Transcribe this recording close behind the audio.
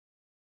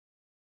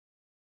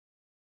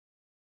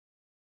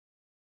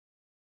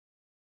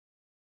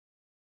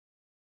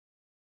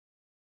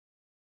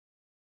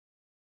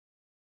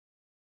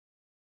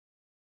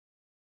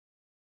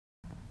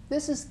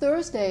This is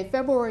Thursday,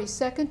 February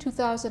 2nd,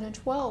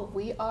 2012.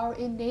 We are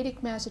in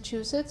Natick,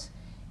 Massachusetts,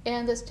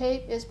 and this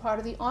tape is part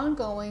of the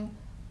ongoing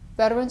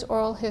Veterans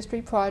Oral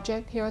History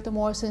Project here at the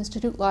Morse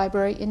Institute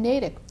Library in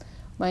Natick.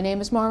 My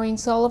name is Maureen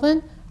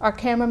Sullivan. Our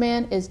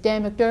cameraman is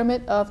Dan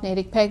McDermott of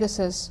Natick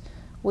Pegasus.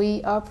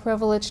 We are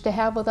privileged to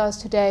have with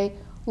us today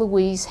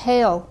Louise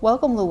Hale.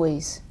 Welcome,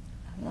 Louise.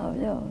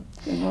 Hello,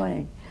 good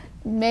morning.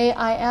 May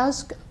I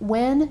ask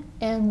when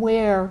and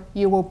where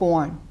you were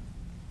born?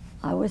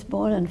 I was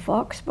born in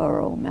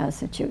Foxborough,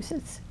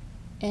 Massachusetts.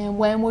 And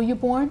when were you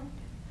born?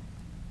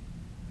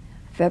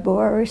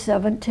 February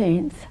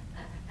 17th,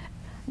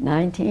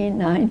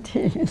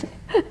 1919.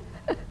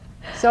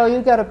 So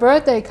you've got a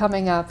birthday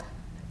coming up.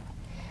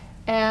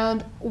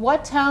 And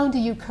what town do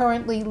you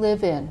currently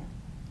live in?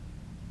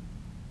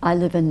 I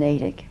live in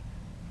Natick.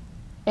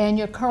 And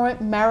your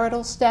current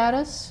marital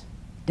status?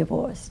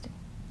 Divorced.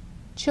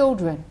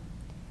 Children?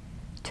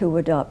 2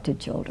 adopted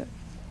children.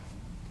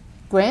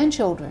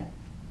 Grandchildren?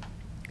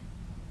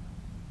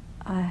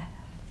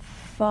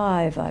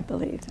 5, I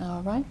believe.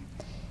 All right.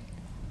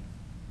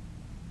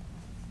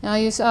 Now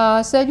you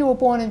said you were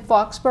born in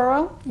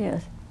Foxborough.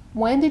 Yes.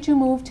 When did you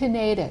move to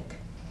Natick?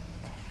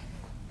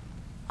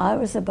 I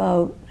was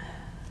about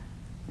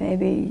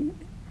maybe,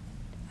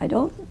 I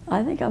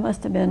think I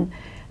must have been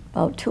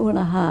about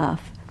 2.5,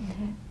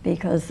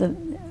 because the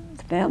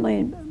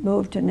family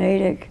moved to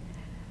Natick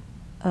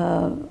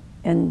in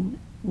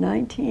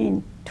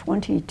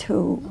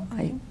 1922,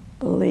 I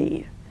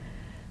believe.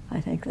 I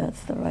think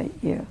that's the right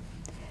year.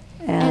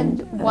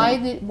 And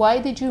why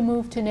did you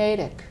move to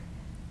Natick?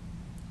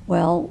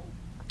 Well,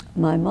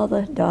 my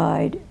mother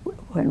died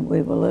when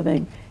we were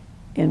living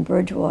in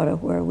Bridgewater,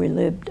 where we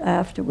lived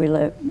after we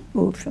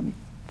moved from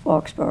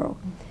Foxborough.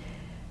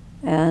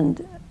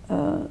 And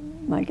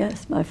I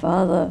guess my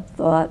father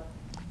thought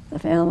the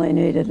family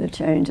needed a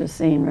change of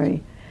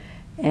scenery,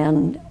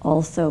 and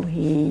also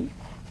he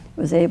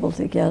was able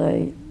to get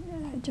a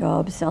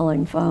job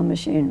selling farm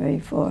machinery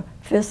for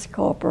Fisk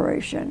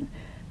Corporation.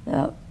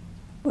 That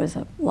was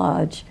a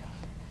large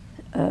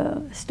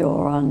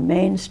store on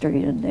Main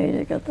Street in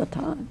Natick at the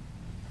time.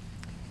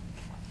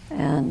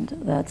 And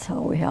that's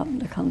how we happened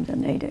to come to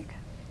Natick.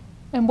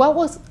 And what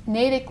was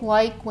Natick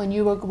like when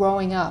you were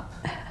growing up?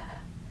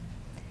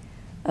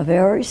 A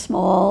very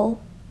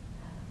small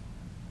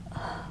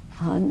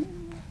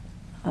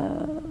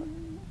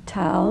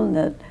town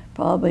that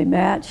probably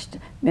matched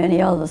many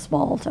other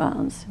small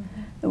towns.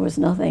 There was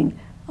nothing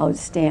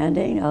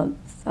outstanding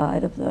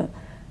outside of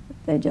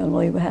they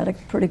generally had a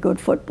pretty good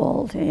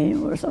football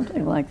team or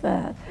something like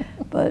that.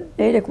 But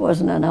Natick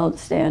wasn't an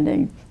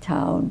outstanding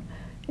town.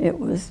 It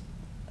was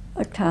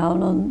a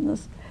town on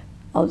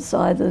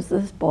outside of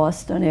this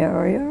Boston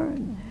area,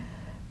 and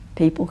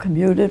people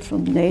commuted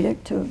from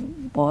Natick to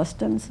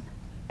Boston,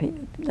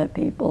 the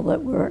people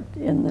that worked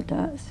in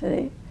the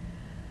city.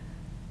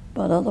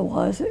 But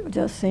otherwise, it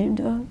just seemed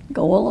to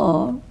go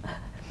along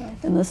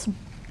in this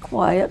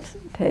quiet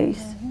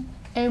pace.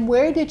 And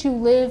where did you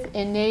live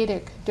in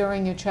Natick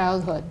during your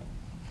childhood?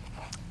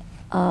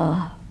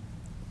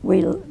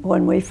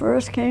 When we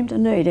first came to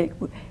Natick,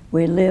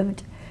 we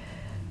lived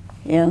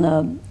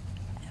in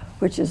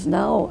which is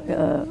now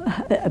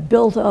a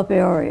built-up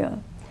area,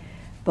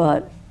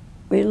 but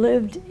we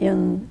lived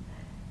in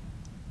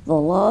the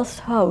last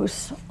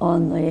house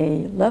on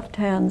the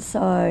left-hand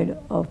side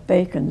of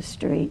Bacon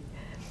Street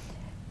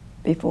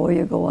before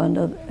you go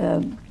under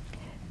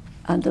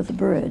the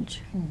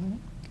bridge.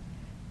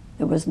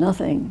 There was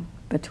nothing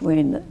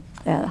between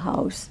that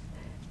house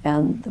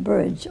and the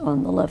bridge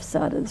on the left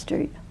side of the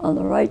street. On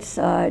the right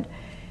side,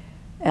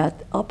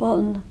 up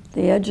on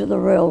the edge of the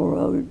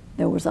railroad,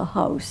 there was a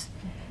house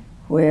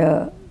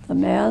where the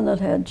man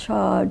that had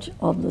charge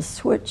of the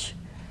switch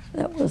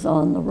that was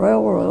on the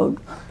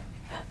railroad,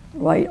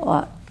 right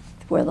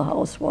where the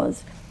house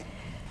was,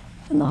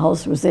 and the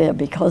house was there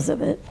because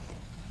of it,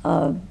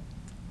 and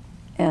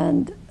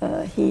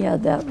he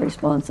had that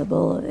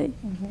responsibility.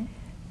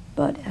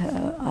 But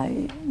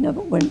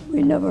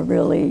we never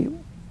really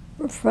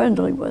were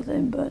friendly with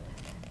him, but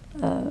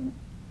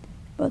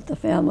the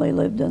family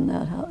lived in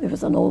that house. It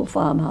was an old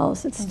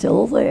farmhouse. It's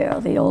still there,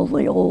 the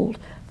only old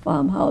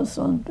farmhouse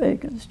on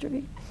Bacon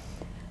Street.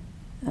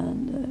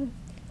 And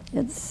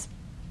it's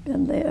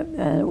been there,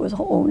 and it was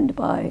owned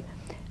by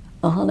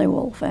a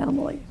Honeywell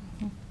family.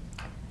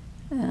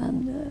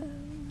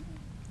 And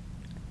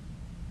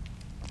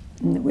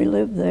we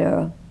lived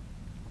there,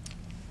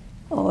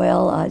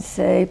 well, I'd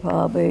say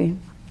probably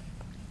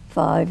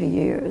 5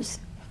 years.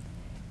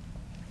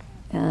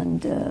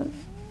 And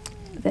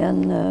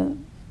then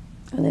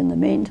in the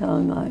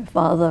meantime, my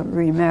father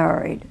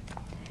remarried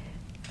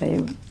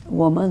a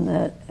woman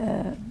that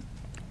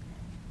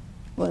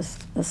was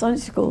a Sunday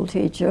school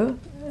teacher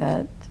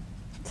at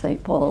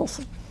St.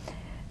 Paul's.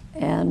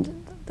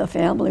 And the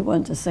family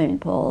went to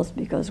St. Paul's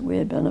because we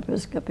had been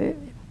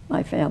Episcopalian.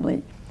 My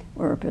family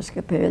were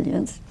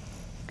Episcopalians.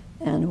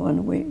 And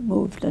when we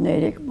moved to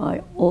Natick,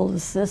 my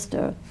oldest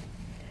sister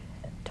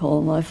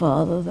told my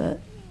father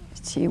that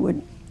she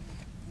would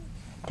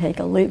take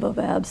a leave of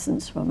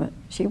absence from it.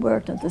 She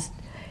worked at this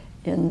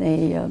in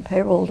the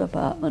payroll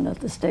department at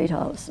the State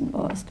House in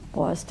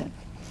Boston.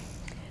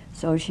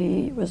 So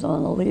she was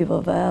on a leave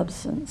of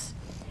absence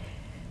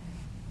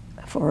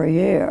for a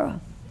year,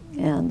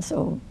 and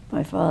so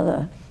my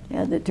father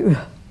had to do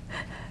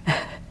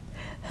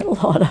a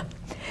lot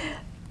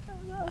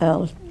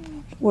of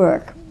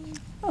work.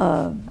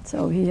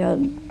 So he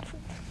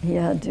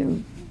had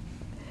to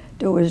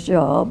do his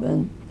job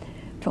and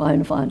try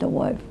and find a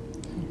wife.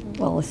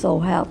 Well, it so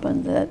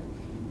happened that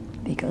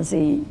because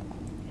he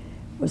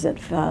was at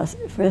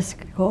Fisk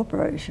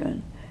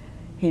Corporation,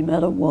 he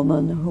met a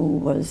woman who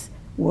was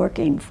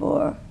working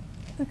for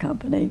the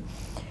company,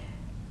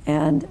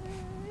 and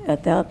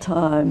at that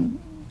time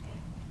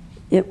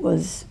it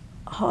was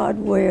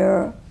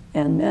hardware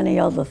and many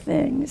other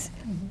things,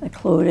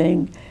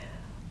 including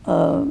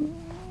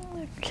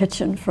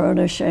kitchen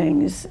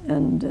furnishings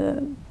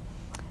and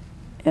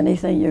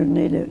anything you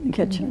needed in the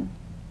kitchen.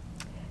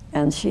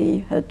 And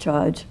she had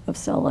charge of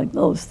selling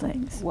those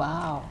things.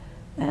 Wow.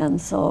 And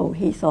so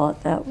he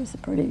thought that was a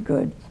pretty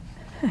good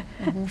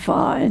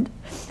find.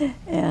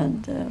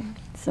 And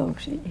so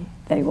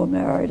they were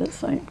married at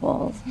St.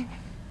 Paul's.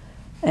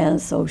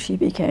 And so she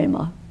became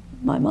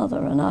my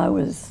mother, and I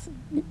was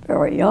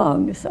very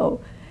young, so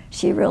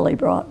she really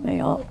brought me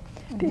up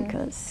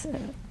because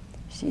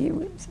she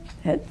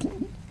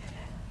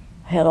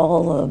had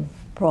all the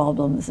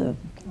problems of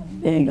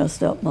being a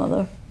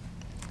stepmother,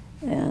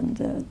 and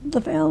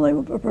the family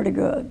were pretty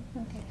good.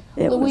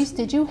 Okay. Louise,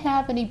 did you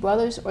have any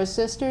brothers or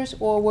sisters,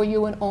 or were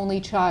you an only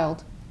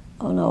child?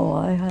 Oh no,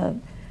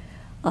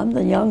 I'm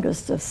the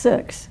youngest of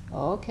 6.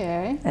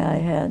 Okay. I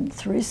had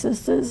 3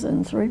 sisters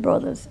and 3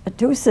 brothers.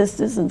 2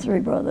 sisters and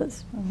 3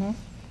 brothers.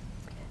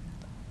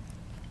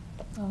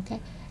 Okay.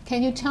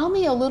 Can you tell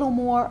me a little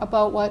more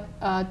about what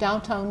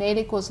downtown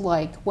Natick was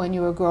like when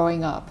you were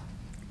growing up?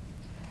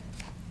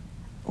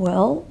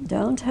 Well,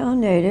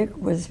 downtown Natick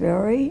was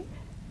very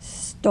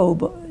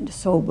sober.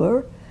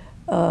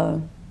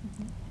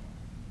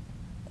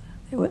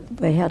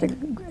 They had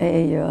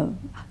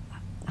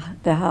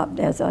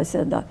as I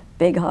said, the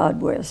big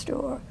hardware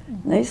store.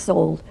 And they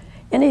sold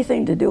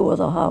anything to do with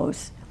a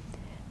house.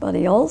 But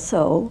they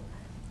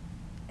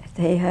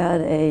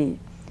had a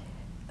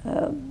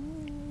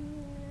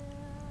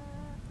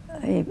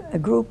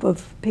group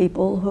of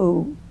people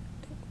who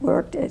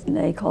worked, and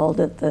they called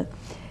it the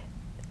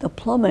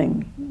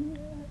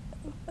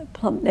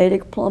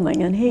Natick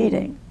Plumbing and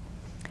Heating.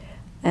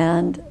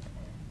 And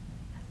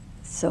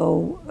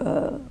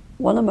so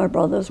one of my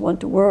brothers went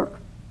to work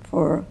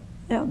for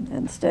them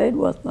and stayed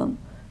with them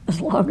as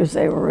long as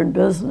they were in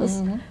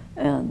business.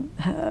 And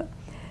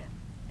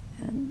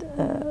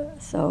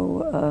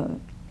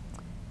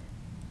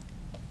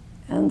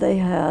they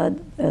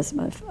had, as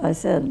I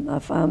said,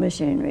 farm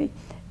machinery.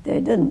 They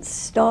didn't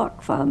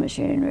stock farm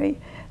machinery,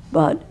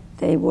 but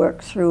they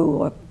worked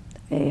through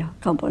a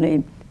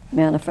company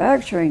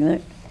manufacturing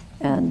it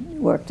and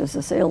worked as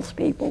a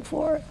salespeople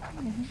for it.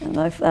 And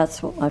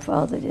that's what my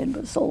father did,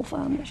 was sold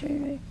farm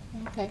machinery.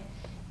 Okay.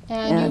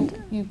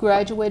 And you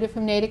graduated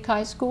from Natick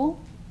High School?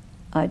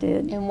 I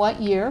did. In what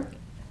year?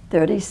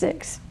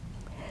 36.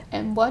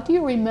 And what do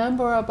you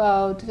remember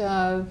about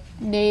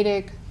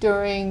Natick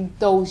during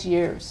those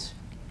years?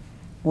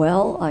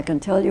 Well, I can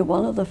tell you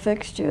one of the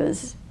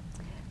fixtures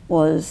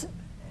was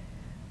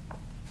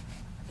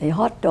a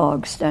hot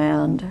dog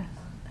stand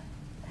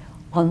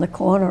on the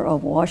corner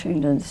of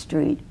Washington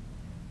Street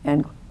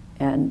and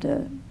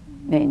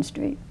Main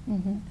Street.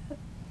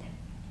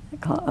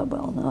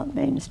 Well, not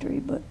Main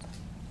Street, but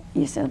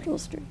East Central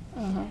Street.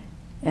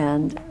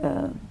 And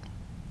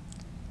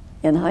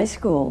in high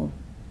school,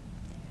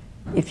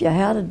 if you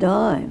had a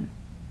dime,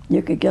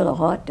 you could get a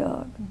hot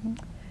dog.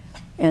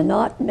 And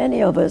not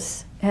many of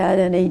us had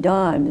any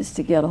dimes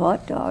to get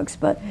hot dogs,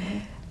 but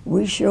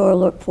we sure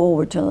looked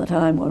forward to the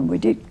time when we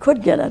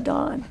could get a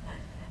dime.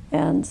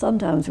 And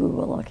sometimes we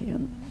were lucky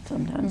and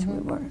sometimes we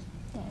weren't.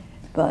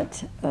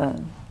 But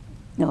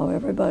no,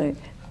 everybody,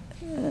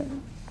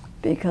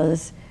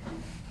 because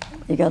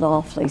you got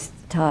awfully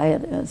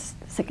tired,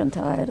 sick and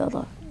tired of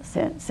the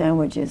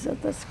sandwiches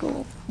at the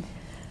school.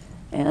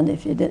 And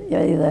if you didn't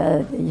eat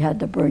that, you had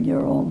to bring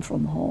your own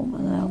from home,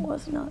 and that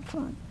was not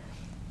fun.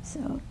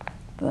 So,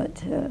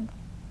 but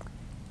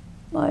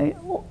my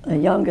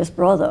youngest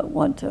brother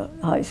went to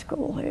high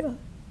school here,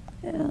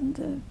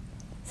 and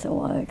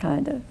so I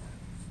kind of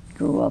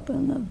grew up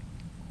in the.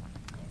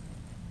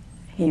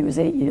 He was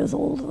 8 years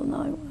older than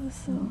I was,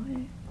 so.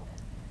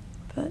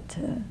 But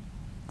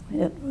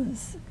it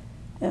was,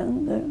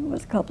 and there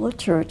was a couple of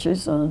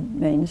churches on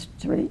Main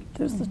Street.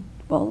 There's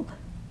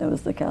there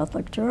was the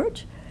Catholic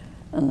Church,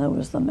 and there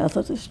was the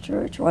Methodist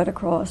Church right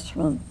across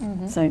from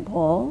St.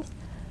 Paul's.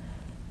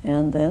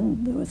 And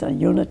then there was a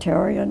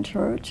Unitarian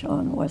church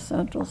on West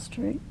Central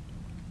Street.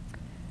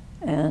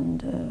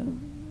 And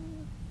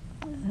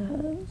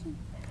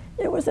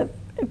it was a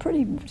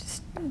pretty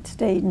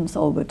staid and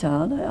sober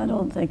town. I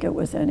don't think it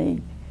was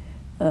any,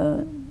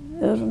 there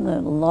wasn't a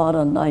lot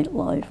of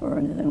nightlife or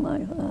anything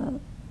like that.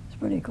 It's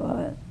pretty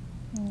quiet.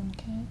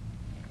 Okay.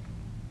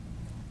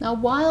 Now,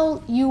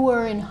 while you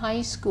were in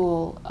high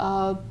school,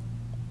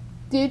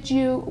 did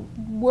you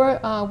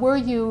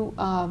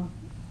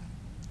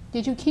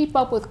keep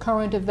up with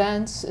current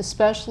events,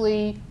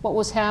 especially what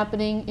was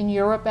happening in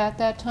Europe at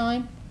that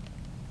time?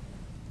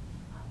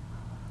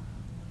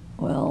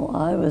 Well,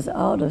 I was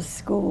out of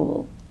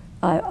school.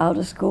 Out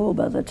of school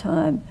by the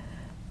time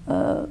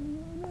the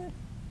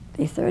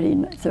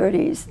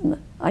 30s.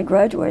 I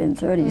graduated in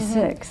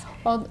 36.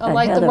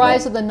 Like the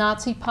rise of the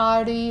Nazi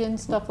Party and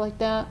stuff like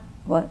that?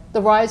 What?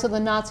 The rise of the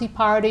Nazi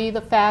Party,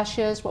 the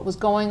fascists, what was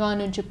going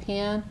on in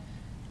Japan.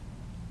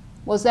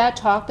 Was that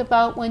talked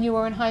about when you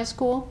were in high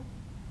school?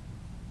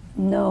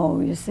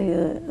 No, you see,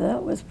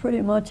 that was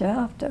pretty much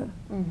after.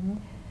 Mm-hmm.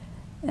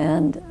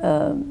 And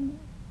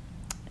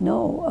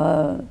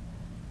no,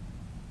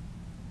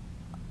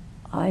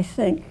 I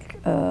think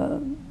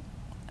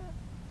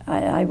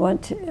I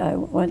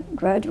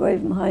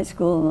graduated from high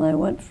school, and I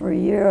went for a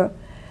year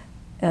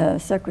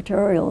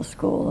secretarial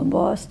school in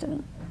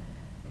Boston,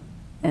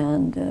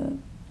 and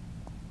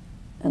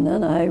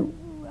then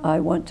I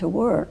went to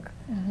work,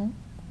 mm-hmm.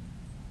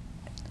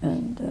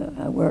 and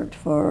I worked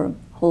for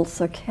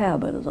Holster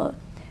Cabot,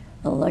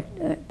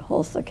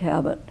 Holster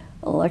Cabot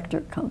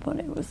Electric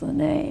Company was the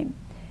name,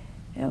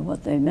 and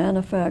what they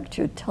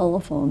manufactured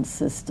telephone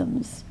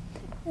systems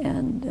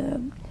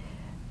and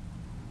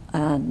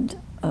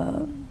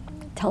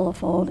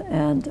telephone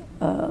and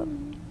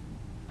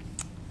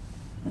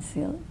let's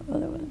see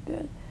what it was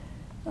good.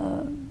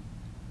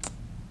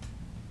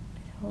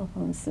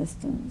 Telephone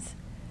systems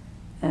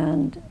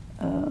and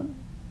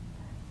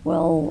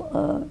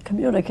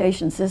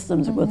communication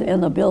systems mm-hmm.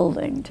 within a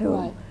building too,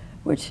 right.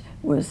 which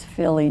was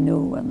fairly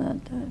new in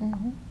that time.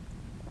 Mm-hmm.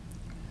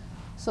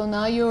 So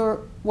now you're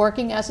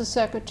working as a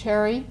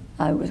secretary.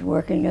 I was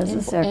working as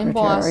a secretary in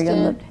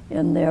Boston.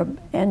 in their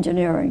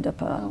engineering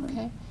department.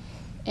 Okay.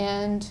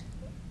 And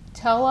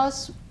tell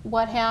us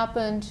what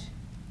happened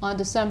on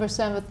December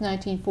 7th,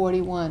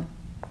 1941.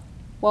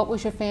 What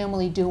was your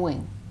family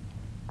doing?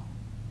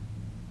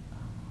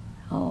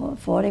 Oh,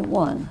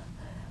 41.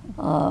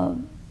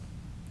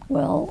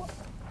 Well,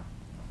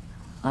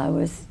 I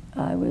was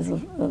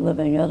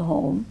living at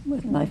home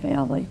with my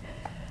family,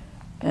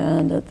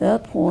 and at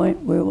that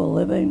point we were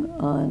living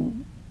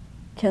on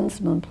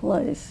Kinsman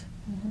Place,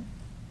 mm-hmm.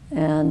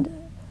 and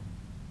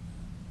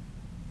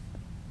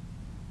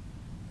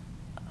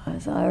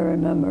as I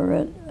remember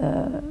it,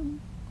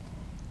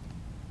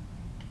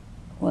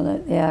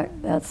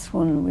 that's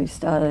when we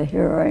started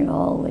hearing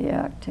all the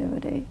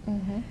activity.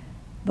 Mm-hmm.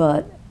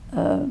 But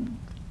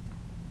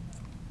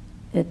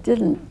it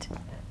didn't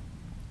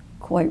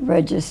quite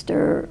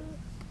register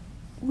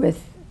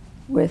with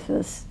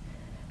us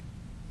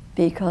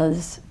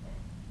because,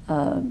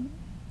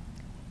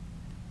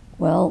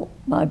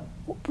 my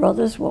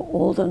brothers were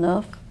old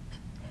enough,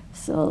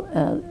 so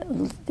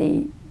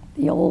the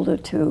older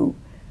two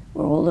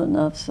were old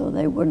enough so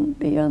they wouldn't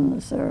be in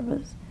the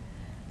service,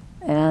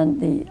 and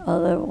the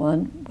other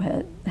one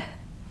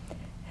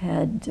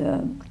had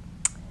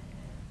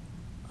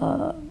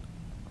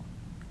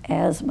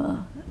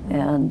asthma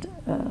and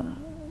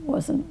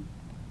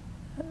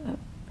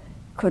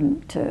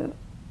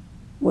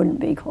wouldn't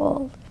be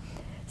called,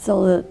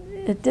 so that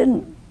it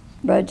didn't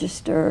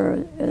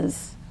register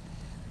as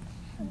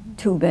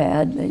too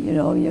bad.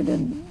 You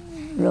didn't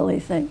really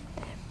think,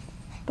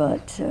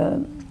 but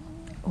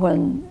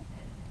when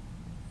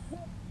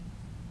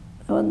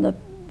the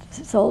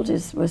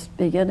soldiers was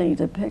beginning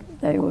to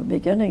they were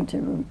beginning to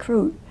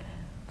recruit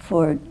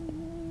for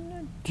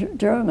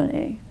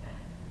Germany,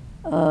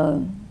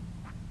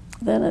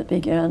 then it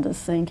began to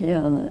sink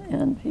in,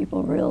 and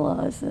people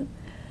realized that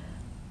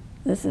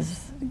this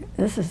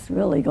is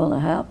really going to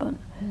happen.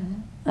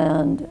 Mm-hmm.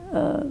 And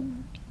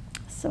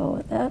so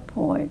at that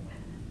point,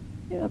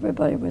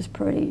 everybody was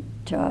pretty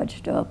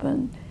charged up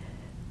and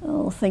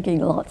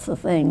thinking lots of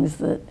things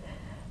that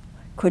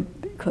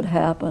could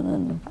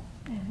happen,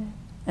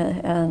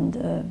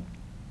 and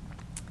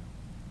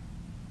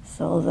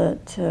so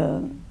that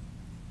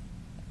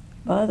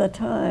by the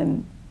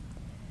time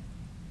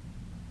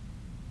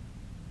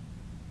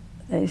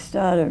they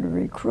started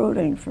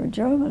recruiting for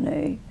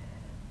Germany,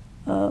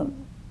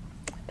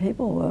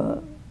 people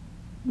were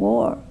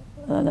more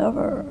than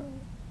ever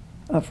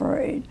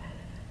afraid.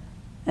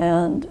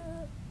 And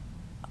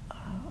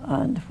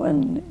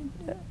when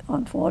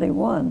on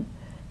 41,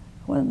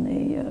 when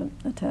they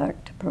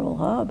attacked Pearl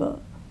Harbor,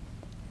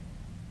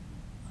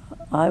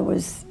 I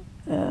was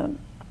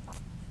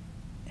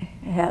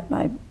at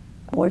my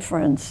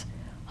boyfriend's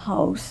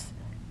house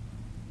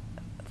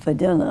for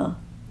dinner,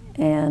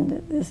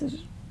 and this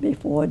is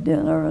before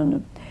dinner,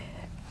 and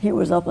he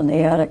was up in the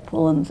attic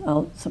pulling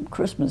out some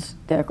Christmas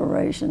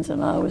decorations,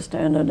 and I was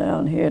standing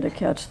down here to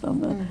catch them.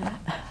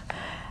 Mm-hmm.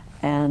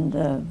 And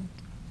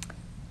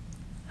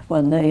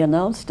when they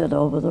announced it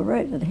over the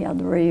radio, he had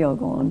the radio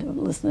going,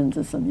 listening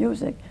to some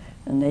music,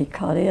 and they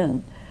cut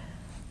in,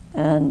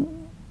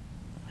 and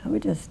we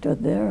just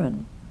stood there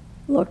and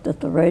looked at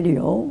the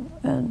radio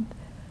and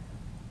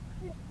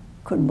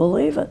couldn't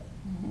believe it.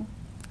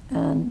 Mm-hmm.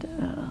 And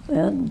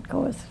then, of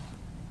course,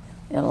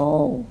 it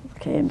all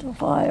came to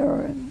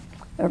fire, and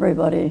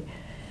everybody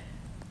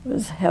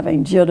was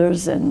having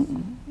jitters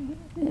and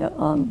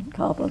on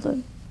top of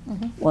the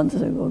ones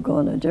that were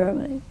going to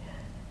Germany.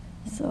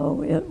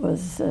 So it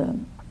was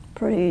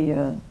pretty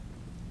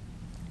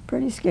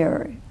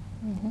scary.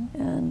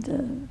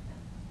 And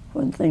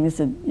when things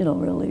had,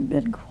 really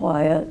been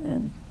quiet,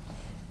 and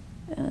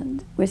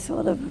we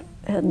sort of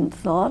hadn't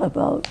thought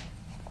about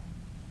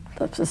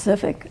the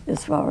Pacific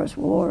as far as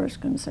war is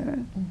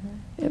concerned.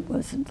 It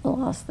wasn't the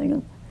last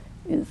thing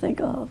you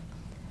think of,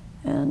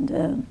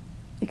 and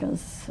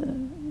because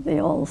they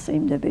all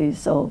seemed to be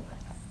so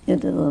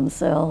into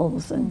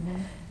themselves, and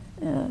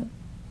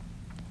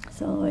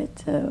so it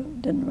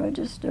didn't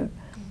register.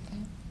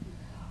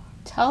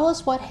 Tell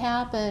us what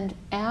happened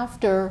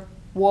after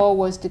war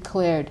was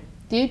declared.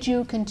 Did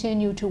you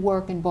continue to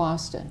work in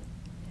Boston?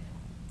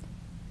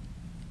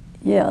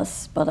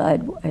 Yes, but I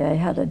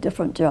had a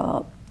different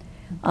job.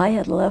 I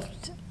had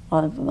left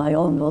on my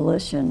own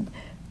volition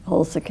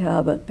Holsa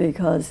Cabot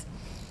because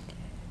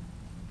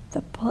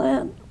the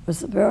plant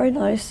was a very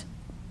nice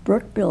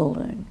brick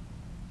building,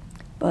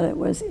 but it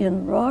was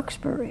in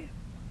Roxbury.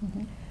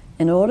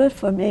 In order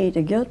for me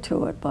to get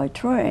to it by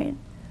train,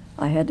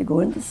 I had to go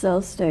into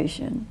South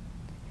Station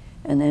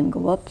and then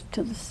go up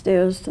to the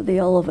stairs to the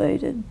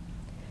elevated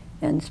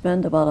and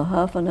spend about a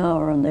half an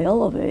hour on the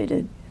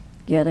elevated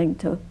getting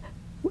to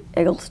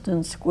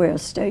Eggleston Square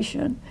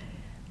Station,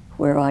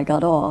 where I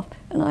got off,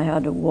 and I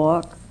had to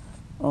walk,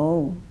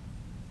 2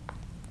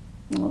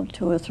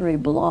 or 3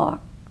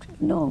 blocks,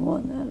 no more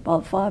than that,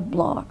 about 5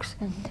 blocks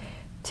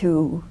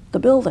to the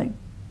building.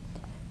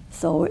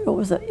 So it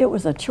was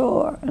a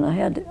chore, and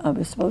I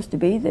was supposed to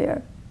be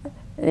there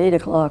at 8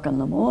 o'clock in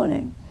the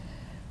morning.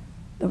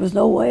 There was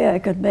no way I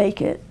could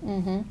make it,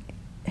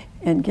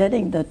 and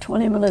getting the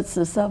 20 minutes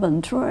to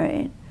 7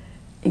 train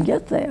and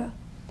get there.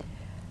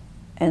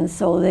 And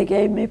so they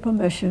gave me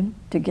permission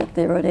to get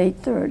there at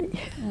 8:30,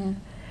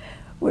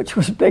 which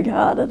was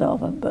big-hearted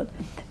of them, but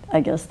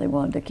I guess they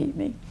wanted to keep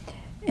me.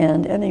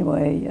 And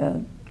anyway,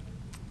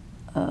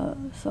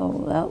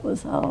 so that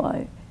was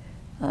how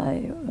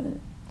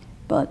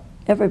but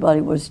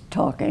everybody was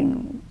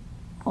talking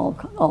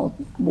all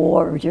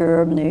war,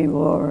 Germany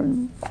war,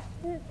 and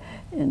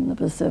in the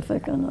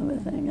Pacific and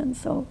everything, and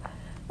so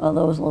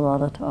there was a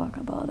lot of talk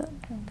about it.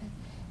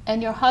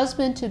 And your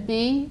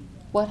husband-to-be,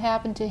 what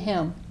happened to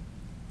him?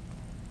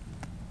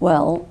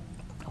 Well,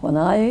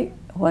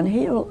 when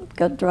he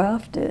got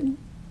drafted,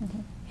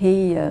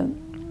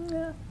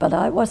 but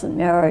I wasn't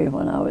married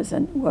when I was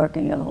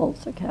working at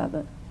Holsa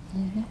Cabot.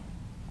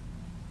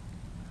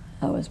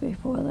 That was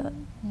before that.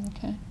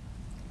 Okay.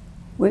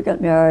 We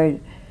got married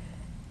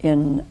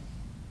in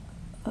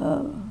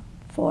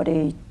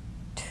 42,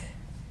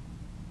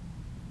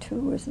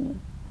 isn't it?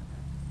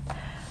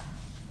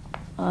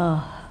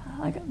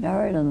 I got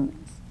married in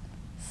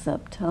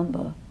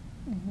September.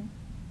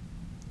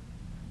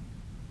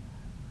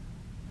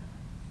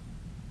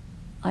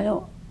 I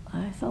don't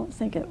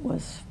think it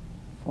was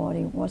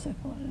 40, was it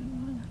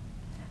 41?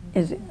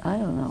 Is it, I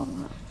don't know.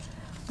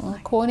 Well,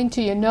 according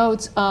to your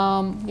notes,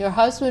 your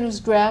husband was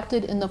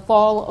drafted in the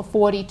fall of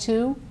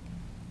 42?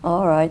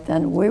 All right,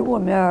 then we were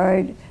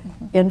married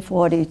in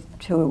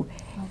 42.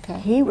 Okay.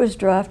 He was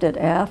drafted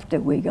after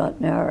we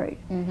got married.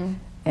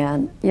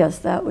 And yes,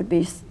 that would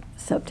be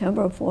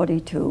September of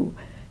 42.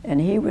 And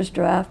he was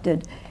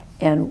drafted,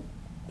 and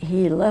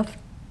he left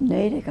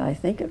Natick, I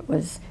think it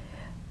was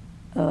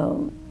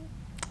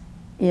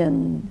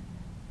in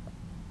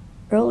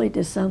early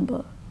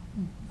December.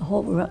 A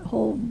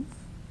whole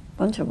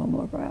bunch of them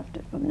were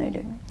drafted from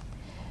Natick.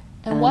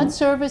 And what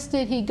service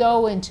did he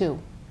go into?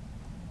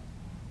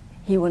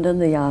 He went in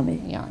the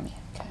Army. The Army,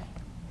 okay.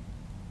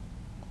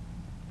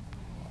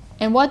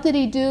 And what did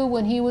he do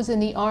when he was in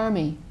the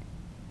Army?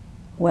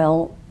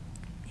 Well,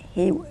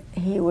 he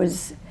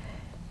was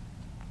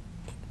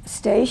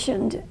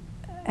stationed,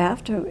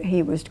 after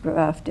he was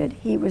drafted,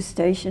 he was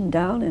stationed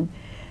down in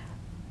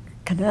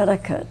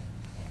Connecticut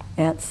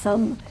at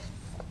some,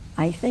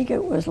 I think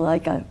it was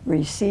like a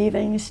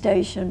receiving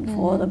station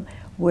for them,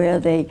 where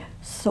they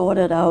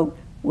sorted out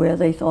where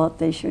they thought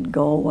they should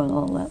go and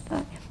all that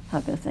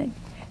type of thing.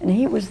 And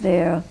he was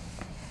there,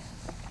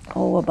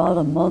 about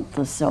a month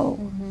or so,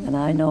 and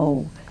I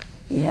know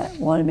he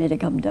wanted me to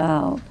come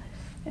down,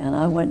 and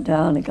I went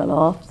down and got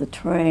off the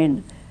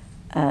train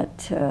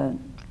at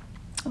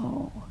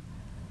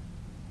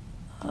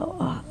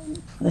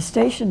the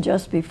station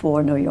just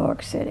before New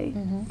York City,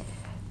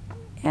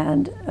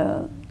 and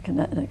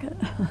Connecticut.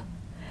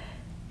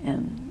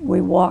 And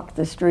we walked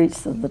the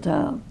streets of the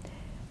town,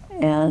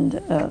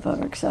 and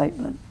for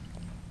excitement.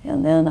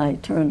 And then I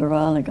turned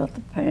around and got the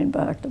plane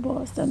back to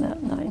Boston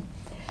that night.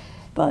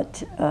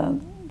 But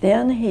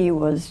then he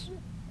was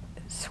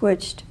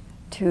switched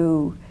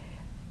to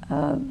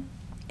a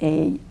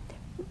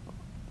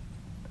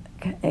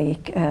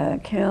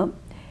camp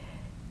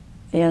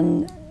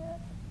in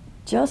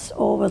just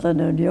over the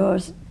New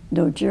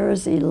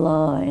Jersey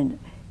line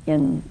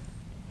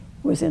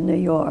was in New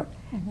York,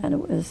 and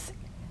it was,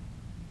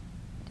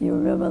 do you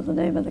remember the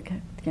name of the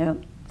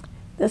camp?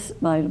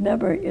 my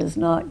memory is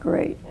not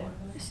great.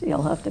 So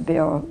you'll have to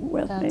bear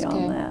with me on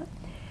okay. that.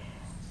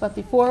 But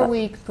before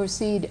we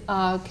proceed,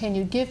 can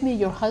you give me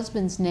your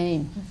husband's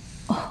name?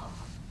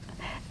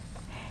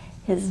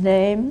 His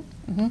name,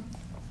 Mm-hmm.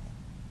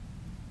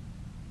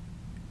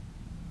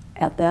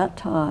 at that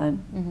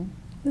time, Mm-hmm.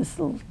 this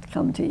will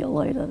come to you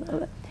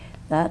later,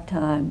 that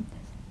time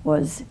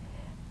was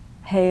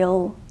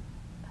Hale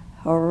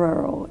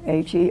Herrero,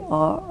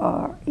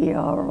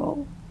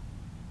 Herrero.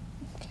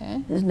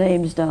 Okay. His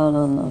name's down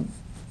on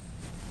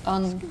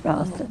the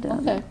roster down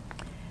okay. there.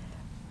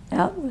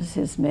 That was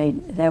his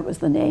maiden, that was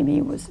the name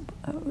he was,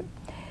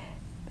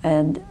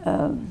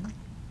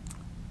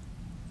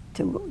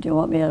 do you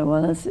want me to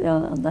run us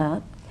on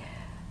that?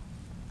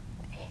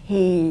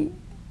 He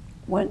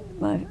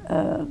went, my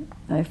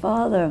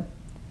father,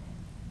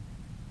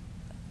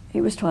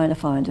 he was trying to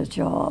find a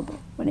job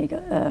when he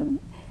got,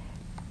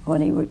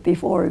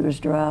 before he was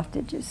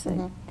drafted, you see.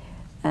 Mm-hmm.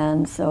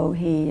 And so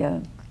he,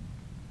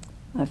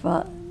 my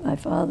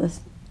father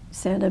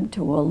sent him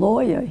to a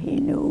lawyer he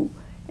knew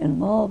in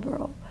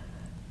Marlborough.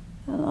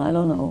 And I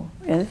don't know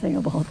anything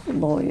about the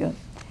lawyer,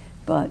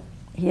 but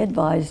he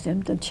advised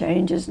him to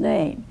change his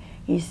name.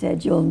 He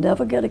said, "You'll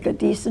never get a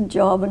decent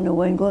job in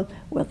New England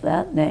with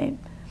that name."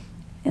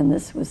 And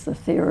this was the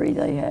theory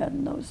they had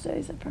in those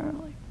days,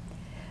 apparently.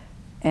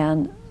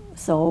 And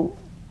so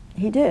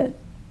he did,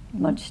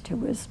 much to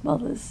his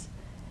mother's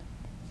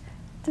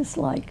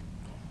dislike.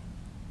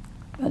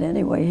 But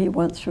anyway, he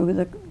went through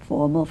the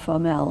formal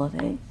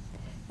formality.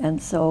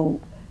 And so,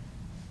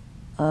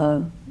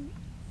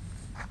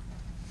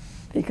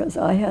 because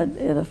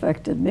it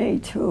affected me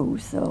too,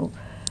 so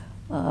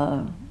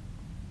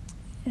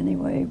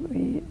anyway,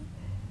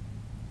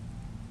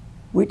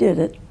 we did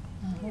it.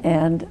 Mm-hmm.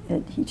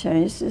 And he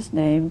changed his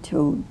name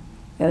to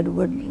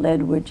Edward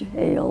Ledwidge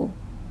Hale.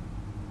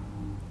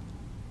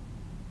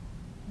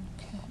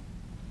 Okay.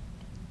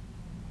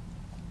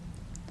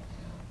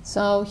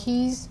 So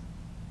he's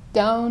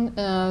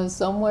down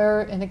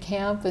somewhere in a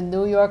camp in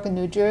New York and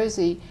New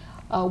Jersey.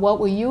 What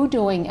were you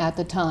doing at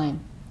the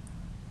time?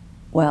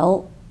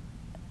 Well,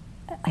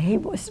 he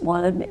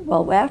wanted me,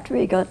 well, after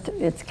he got to,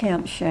 it's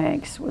Camp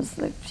Shanks was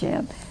the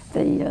camp,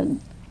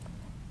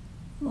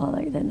 well,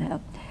 they didn't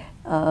have,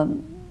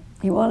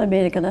 he wanted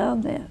me to go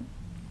down there.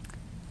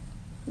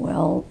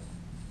 Well,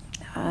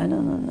 I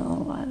don't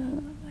know.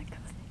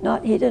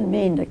 He didn't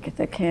mean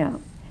the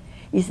camp.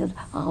 He said,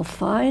 "I'll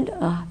find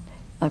a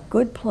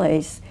good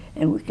place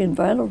and we can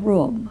rent a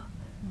room,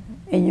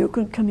 mm-hmm. and you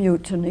can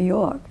commute to New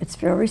York. It's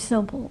very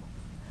simple,"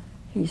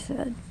 he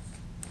said.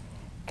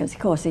 Because, of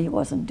course, he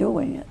wasn't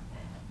doing it.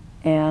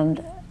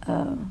 And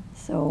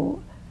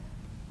so,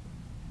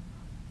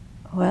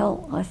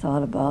 well, I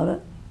thought about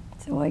it.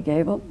 So I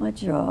gave up my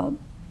job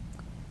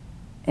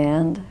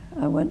and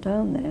I went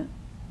down there.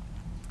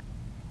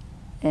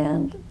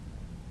 And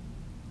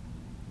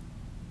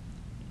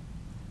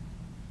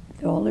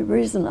the only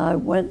reason I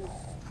went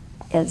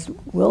as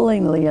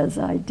willingly as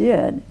I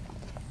did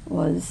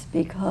was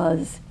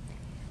because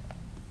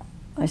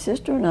my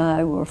sister and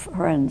I were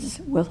friends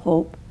with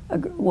Hope, a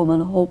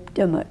woman, Hope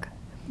Dimmock,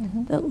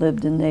 mm-hmm. that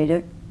lived in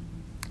Natick,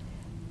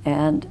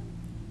 and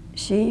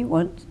she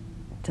went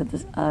to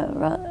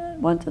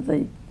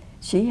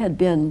she had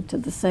been to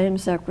the same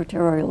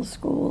secretarial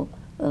school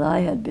that I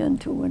had been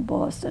to in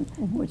Boston,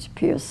 mm-hmm. which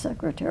Pierce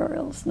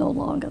Secretarial is no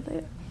longer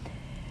there,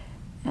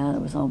 and it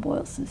was on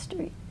Boylston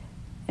Street.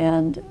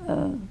 And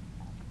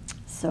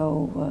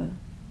so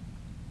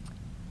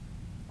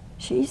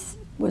she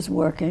was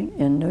working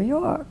in New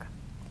York,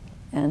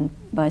 and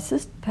my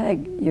sister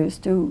Peg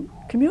used to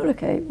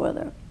communicate with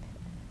her,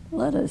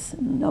 letters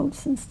and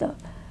notes and stuff.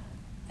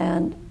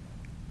 And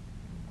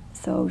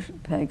so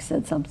Peg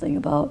said something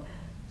about,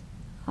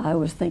 I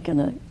was thinking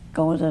of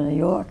going to New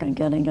York and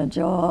getting a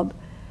job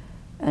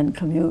and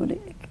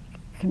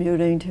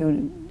commuting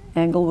to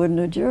Englewood,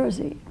 New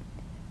Jersey.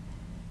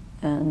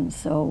 And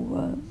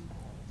so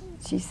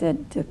she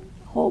said to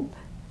Hope,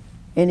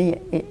 can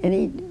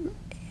you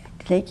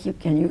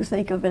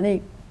think of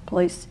any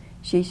place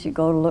she should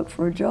go to look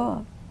for a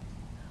job?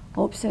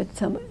 Hope said,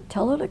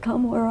 tell her to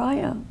come where I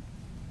am.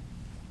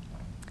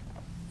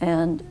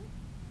 And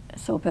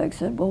so Peg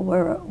said, well,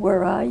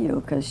 where are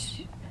you?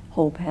 Because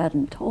Hope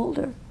hadn't told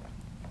her.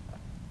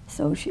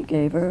 So she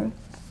gave her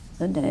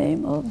the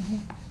name of,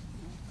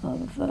 mm-hmm.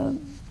 of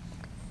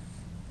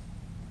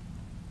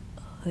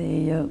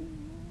the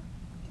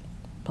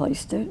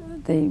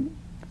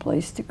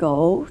place to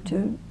go to,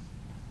 you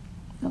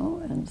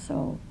know, and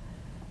so,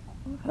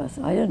 because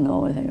I didn't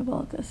know anything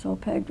about this, so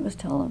Peg was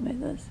telling me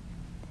this.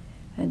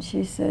 And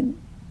she said,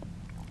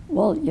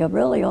 well, you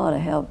really ought to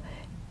have,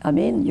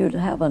 you'd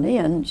have an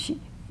in, she's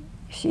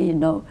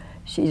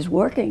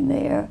working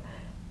there,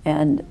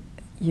 and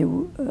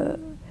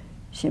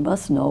she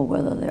must know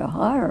whether they're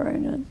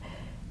hiring,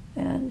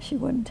 and she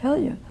wouldn't tell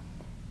you.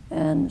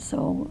 And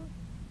so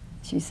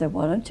she said,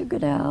 why don't you go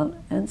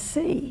down and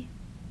see?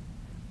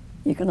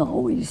 You can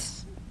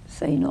always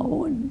say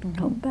no and mm-hmm.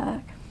 come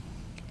back.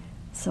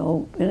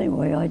 So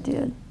anyway, I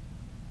did.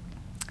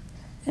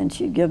 and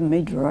she'd given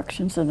me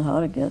directions on how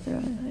to get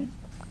there.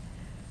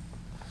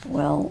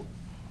 Well,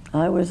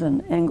 I was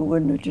in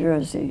Englewood, New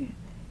Jersey,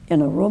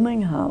 in a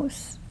rooming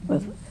house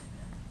with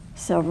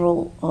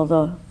several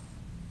other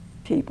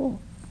people,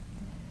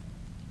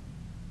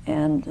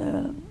 and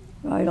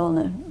right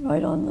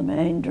on the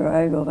main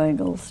drag of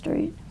Engle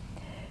Street,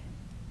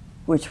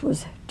 which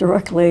was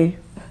directly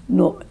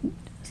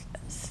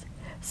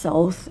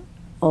south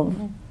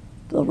of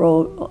the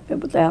road.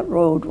 That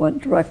road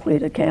went directly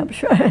to Camp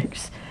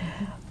Shanks,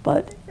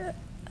 but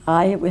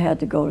we had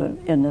to go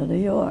into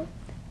New York.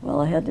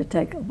 Well, I had to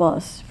take a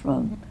bus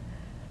from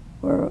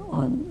where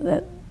on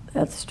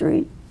that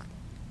street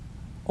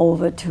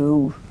over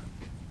to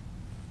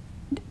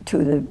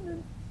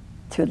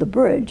the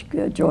bridge,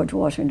 George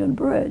Washington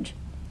Bridge,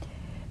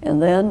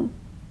 and then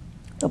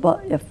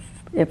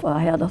if I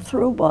had a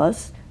through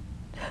bus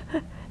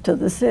to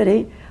the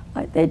city,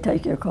 they'd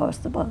take you across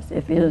the bus.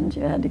 If you didn't,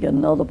 you had to get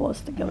another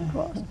bus to get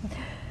across.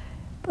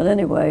 But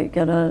anyway,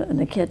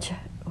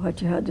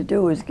 what you had to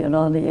do is get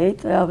on the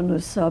 8th Avenue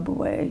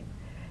subway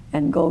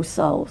and go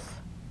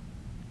south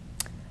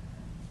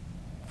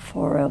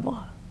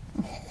forever,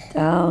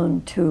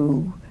 down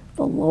to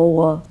the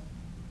lower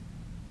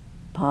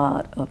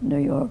part of New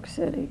York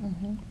City.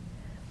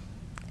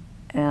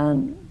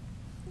 And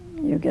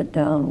you get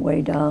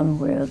way down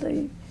where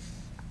the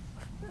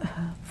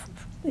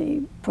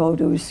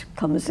produce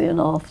comes in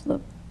off the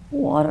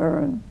water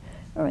and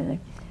everything.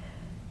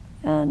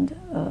 And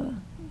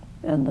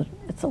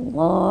it's a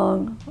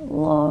long,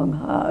 long,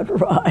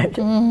 hard ride.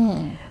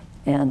 And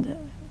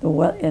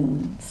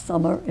in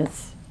summer,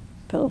 it's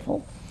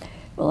pitiful.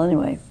 Well,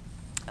 anyway,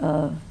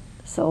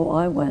 so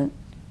I went,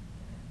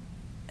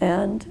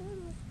 and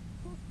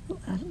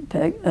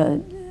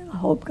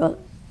Hope got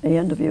me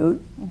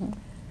interviewed,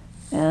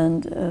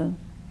 and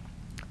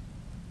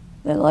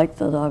they liked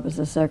that I was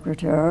a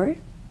secretary,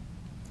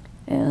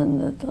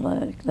 and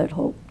that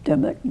Hope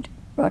Dimmick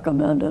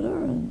recommended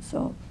her, and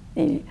so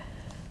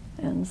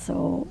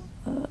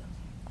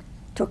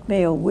took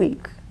me a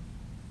week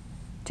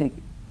to.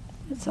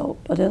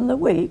 But in the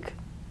week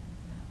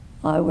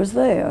I was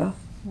there,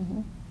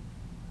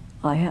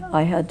 I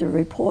had to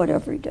report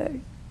every day.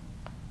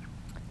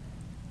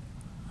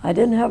 I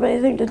didn't have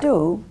anything to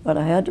do, but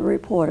I had to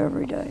report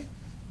every day.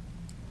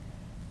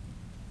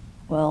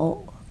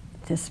 Well,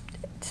 to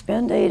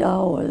spend 8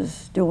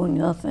 hours doing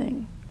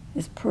nothing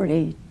is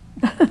pretty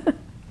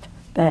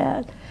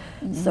bad.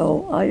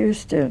 So I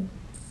used to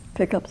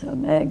pick up the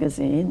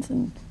magazines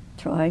and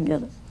try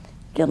and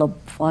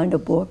find a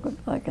book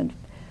if I could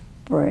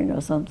bring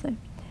or something.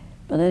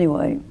 But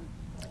anyway,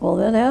 well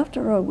then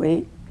after a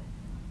week,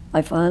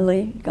 I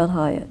finally got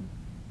hired.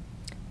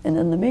 And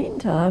in the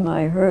meantime,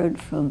 I heard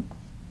from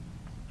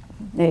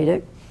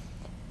Natick,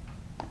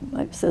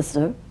 my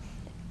sister,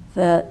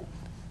 that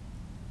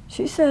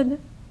she said,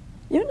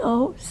 you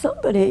know,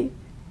 somebody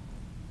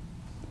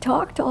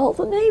talked to all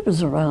the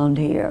neighbors around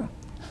here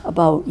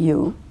about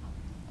you.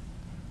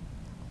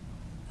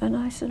 And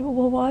I said,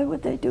 well, why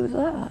would they do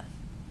that?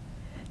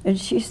 And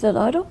she said,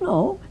 I don't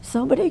know.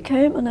 Somebody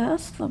came and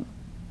asked them.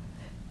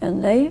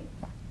 And they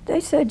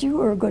said you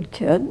were a good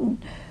kid,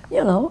 and,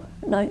 you know,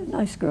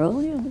 nice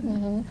girl. You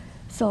know.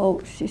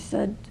 So she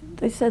said,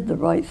 they said the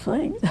right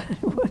thing.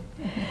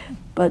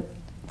 But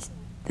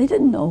they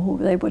didn't know who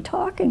they were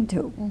talking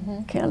to.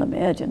 Can't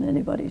imagine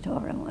anybody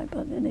talking like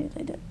that, but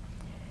they did.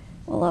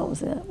 Well, that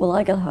was it. Well,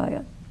 I got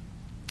hired.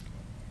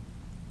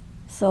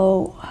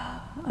 So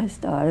I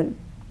started,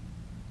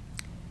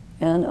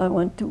 and I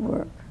went to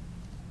work.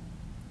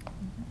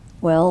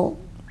 Well,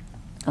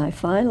 I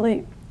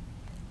finally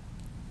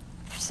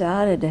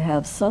started to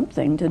have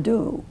something to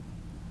do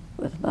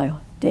with my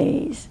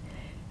days,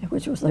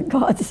 which was a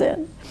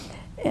godsend.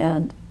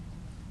 And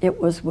it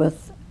was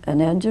with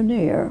an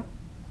engineer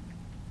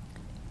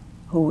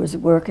who was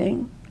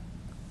working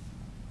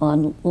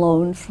on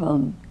loan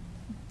from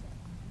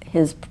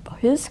his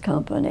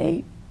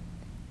company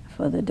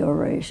for the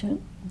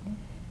duration.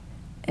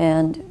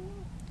 And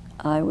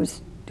I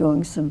was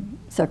doing some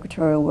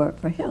secretarial work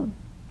for him,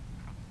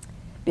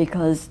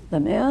 because the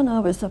man I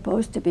was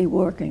supposed to be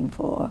working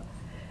for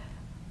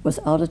was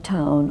out of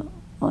town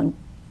on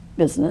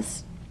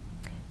business.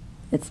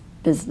 It's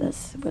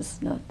business,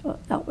 was not,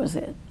 that was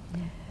it.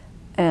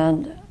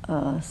 And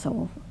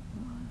so,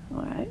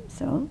 all right,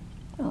 so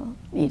I'll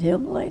meet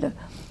him later.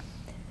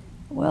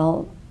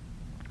 Well,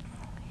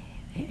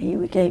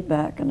 he came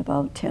back in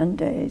about 10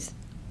 days,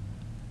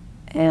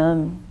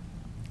 and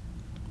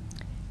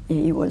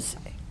he was,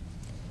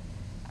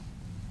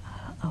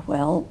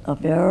 well, a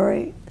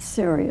very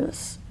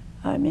serious,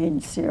 I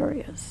mean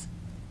serious,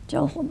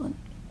 gentleman.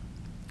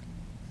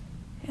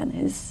 And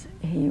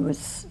he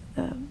was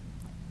the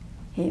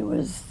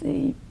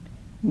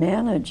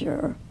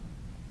manager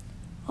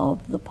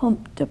of the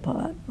pump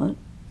department,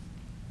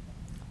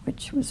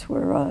 which was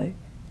where I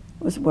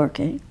was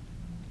working.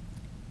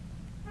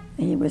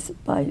 He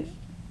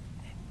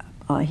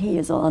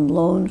is on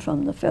loan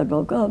from the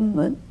federal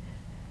government,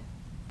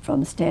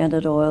 from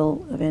Standard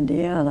Oil of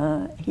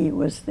Indiana. He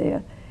was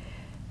their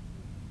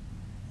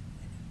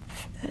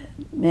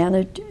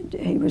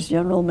he was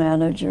general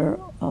manager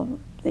of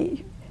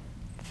the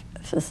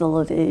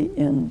facility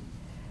in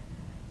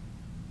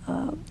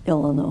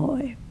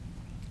Illinois,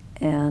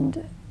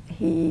 and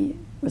he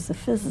was a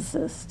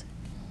physicist.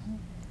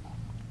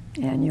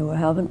 And you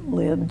haven't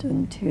lived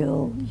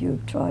until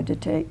you've tried to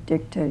take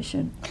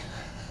dictation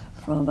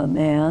from a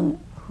man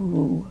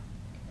who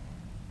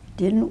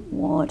didn't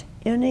want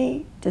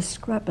any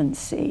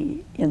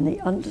discrepancy in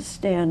the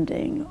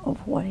understanding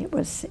of what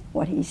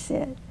he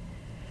said.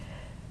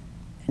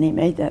 And he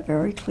made that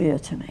very clear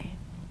to me.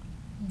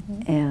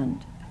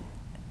 And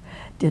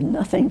did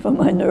nothing for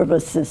my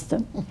nervous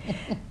system.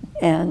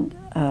 And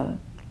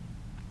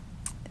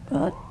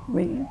but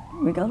we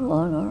got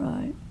along all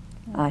right.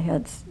 I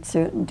had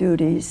certain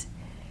duties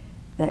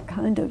that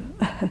kind of,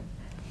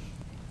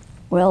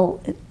 well,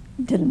 it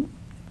didn't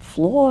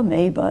floor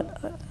me,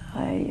 but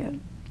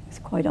it's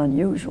quite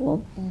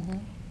unusual.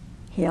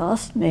 He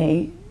asked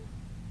me,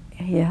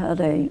 he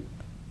had a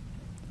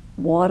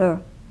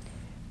water,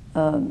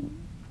 it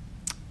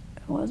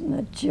wasn't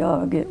a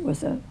jug, it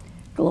was a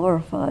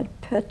glorified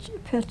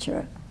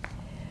pitcher,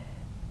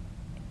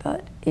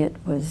 but it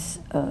was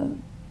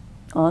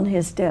on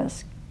his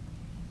desk.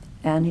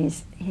 And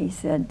he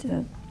said,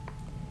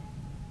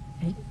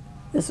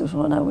 this was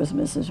when I was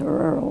Mrs.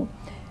 Earl,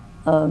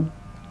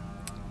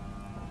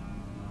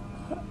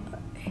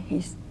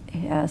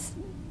 he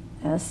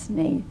asked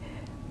me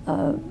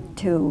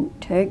to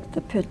take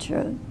the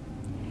pitcher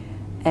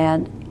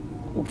and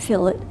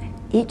fill it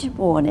each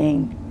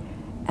morning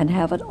and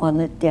have it on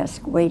the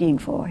desk waiting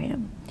for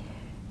him.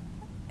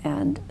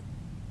 And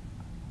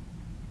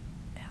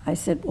I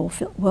said, well,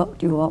 what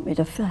do you want me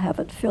to have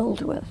it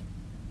filled with?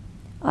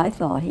 I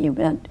thought he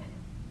meant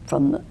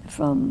from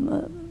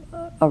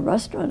a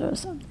restaurant or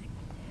something.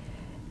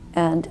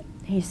 And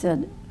he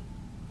said,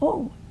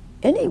 oh,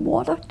 any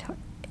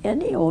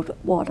old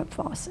water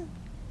faucet.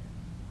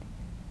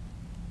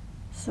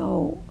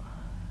 So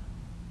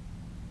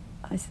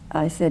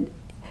I said,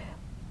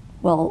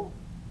 well,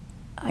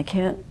 I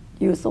can't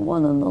use the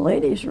one in the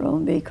ladies'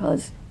 room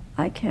because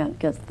I can't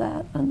get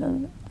that. And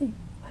then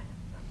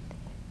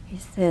he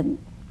said,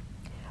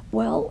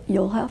 well,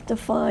 you'll have to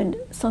find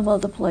some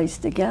other place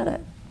to get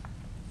it.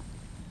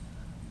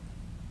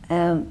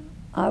 And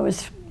I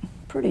was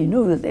pretty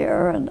new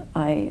there, and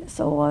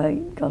so I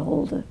got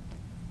hold of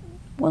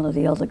one of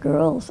the other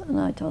girls, and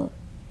I told her.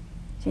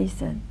 She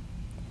said,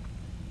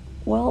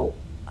 well,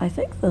 I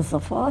think there's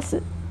a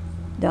faucet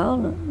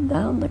down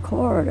the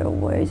corridor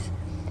ways,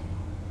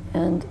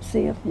 and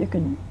see if you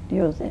can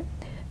use it.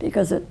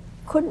 Because it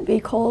couldn't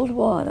be cold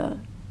water,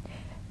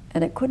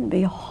 and it couldn't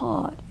be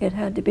hot. It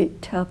had to be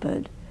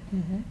tepid.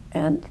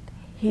 And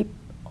he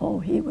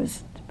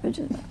was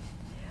rigid.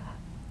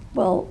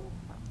 Well,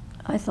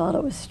 I thought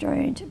it was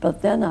strange,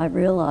 but then I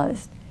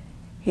realized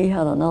he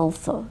had an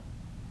ulcer,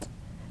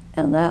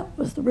 and that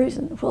was the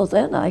reason. Well,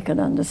 then I could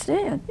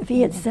understand if he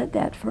had said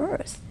that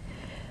first.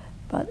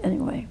 But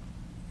anyway,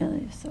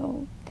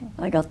 so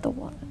I got the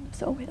one,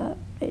 so that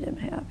made him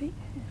happy.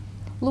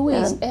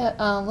 Louise,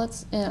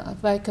 let's,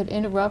 if I could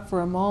interrupt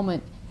for a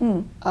moment.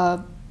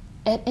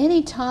 At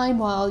any time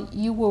while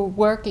you were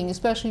working,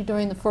 especially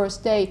during the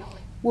first day,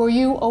 were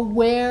you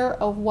aware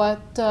of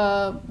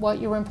what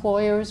your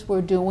employers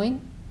were doing?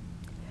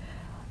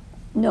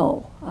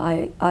 No,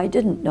 I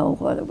didn't know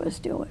what it was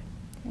doing,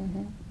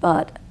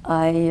 but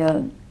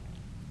I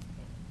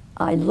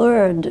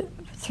learned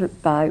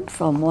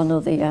from one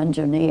of the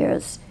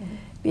engineers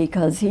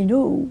because he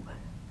knew,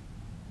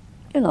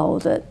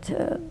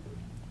 that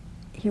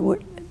he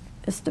would,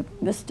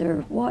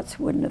 Mr. Watts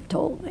wouldn't have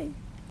told me.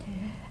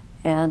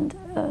 And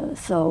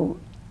so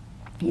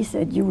he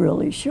said, you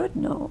really should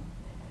know.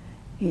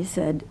 He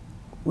said,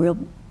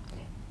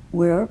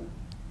 we're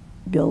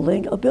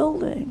building a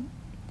building,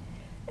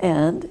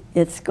 and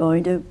it's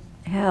going to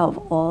have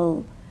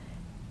all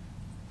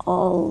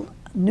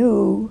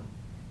new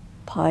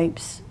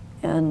pipes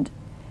and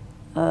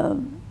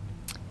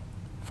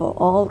for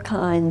all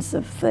kinds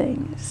of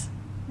things.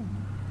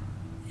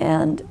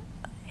 And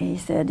he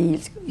said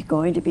he's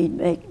going to be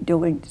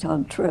doing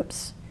some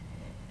trips.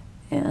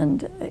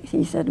 And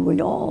he said, we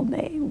all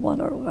may,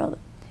 one or other.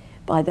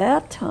 By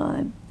that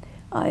time,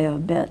 I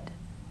met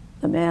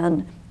the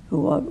man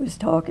who I was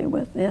talking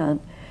with then.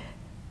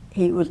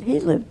 He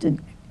lived in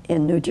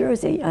New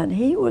Jersey, and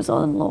he was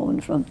on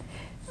loan from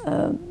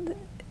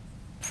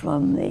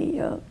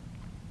the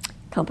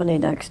company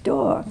next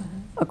door.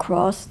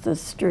 Across the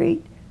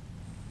street,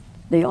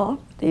 the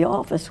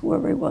office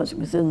where he was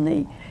in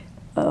the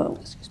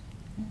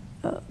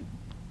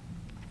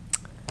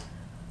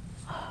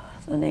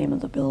name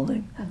of the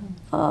building.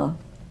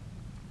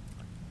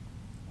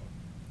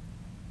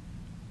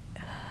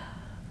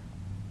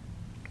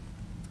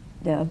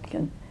 Deb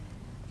can.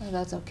 Oh,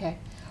 that's okay.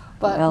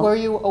 But were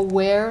you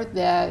aware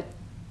that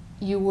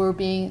you were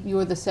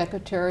the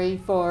secretary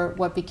for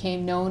what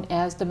became known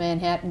as the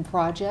Manhattan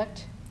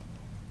Project?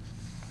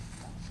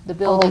 The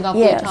building of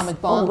the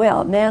atomic bomb? Oh,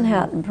 well,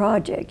 Manhattan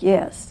Project,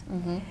 yes.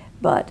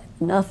 But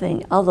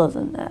nothing other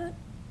than that.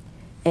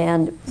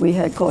 and we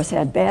had, of course,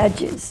 had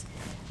badges,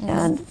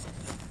 and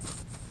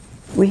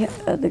we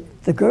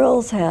the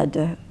girls had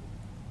to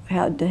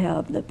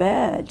have the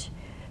badge.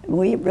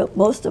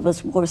 Most of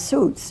us wore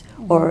suits,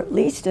 or at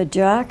least a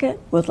jacket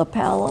with a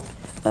pallet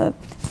that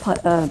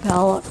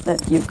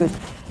you could,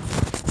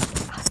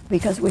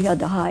 because we had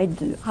to hide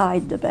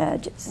the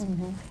badges.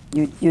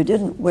 You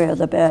didn't wear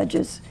the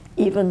badges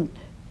even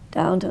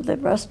down to the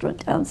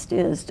restaurant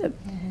downstairs to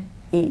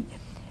eat.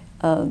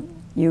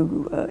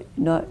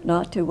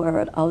 Not to wear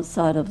it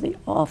outside of the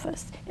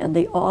office. And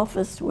the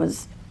office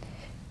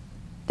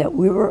that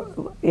we were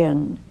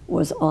in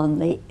was on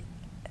the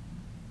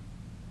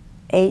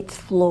 8th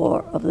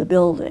floor of the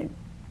building.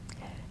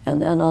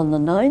 And then on the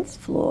 9th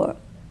floor,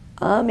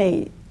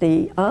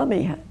 the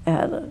Army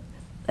had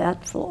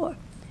that floor.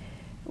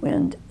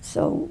 And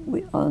so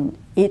on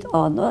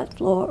that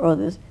floor, or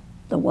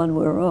the one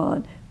we were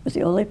on, was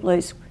the only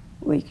place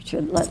we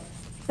should let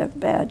the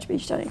badge be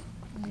seen.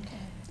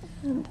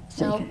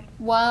 Now,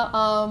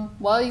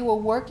 while you were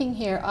working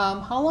here,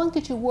 how long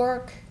did you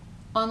work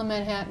on the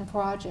Manhattan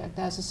Project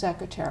as a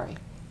secretary?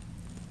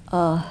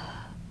 I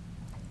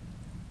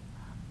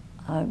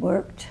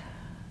worked,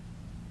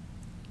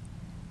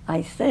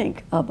 I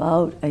think,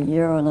 about a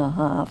year and a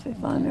half,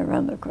 if I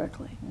remember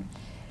correctly.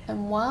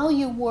 And while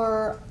you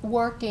were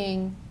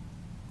working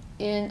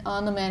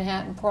on the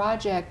Manhattan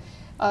Project,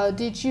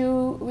 did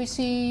you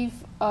receive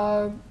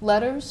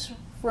letters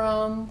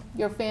from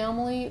your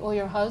family or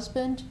your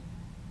husband?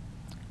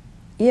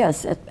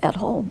 Yes, at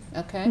home.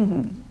 Okay.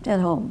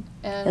 At home.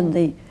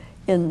 And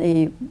in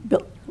the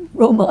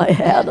room I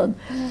had. And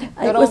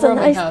Good old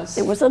rooming house.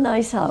 It was a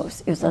nice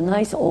house. It was a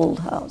nice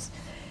old house.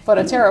 But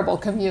a terrible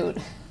commute.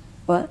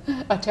 What?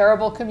 A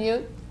terrible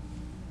commute?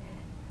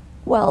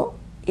 Well,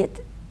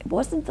 it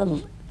wasn't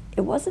hard.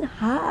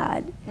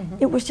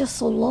 It was just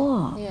so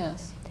long.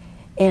 Yes.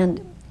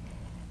 And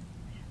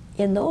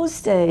in those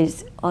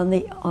days,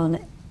 on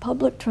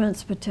public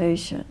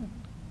transportation,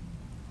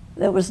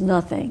 there was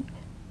nothing.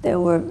 There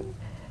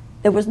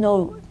was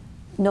no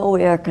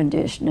air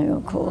conditioning,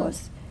 of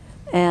course,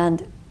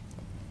 and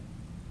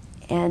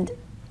on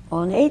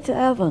 8th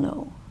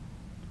Avenue,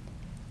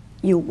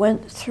 you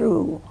went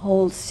through a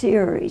whole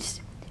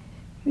series.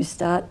 You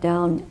start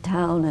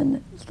downtown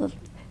in the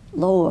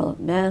lower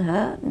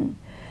Manhattan,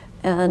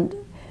 and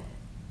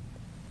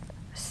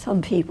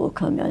some people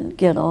come in and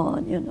get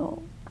on, you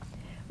know.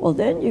 Well,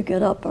 then you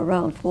get up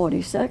around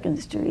 42nd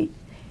Street,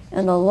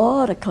 and a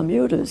lot of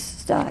commuters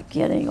start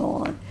getting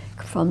on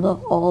from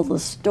all the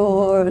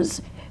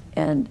stores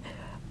and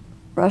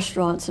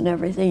restaurants and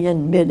everything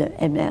in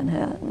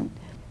Manhattan.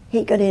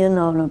 He got in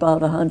on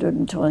about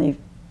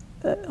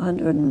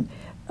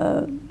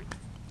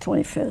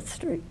 125th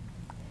Street,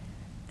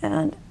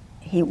 and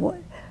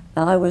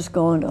I was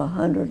going to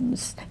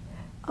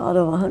out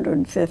of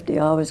 150,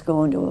 I was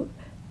going to,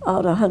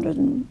 out of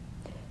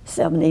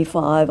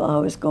 175, I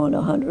was going to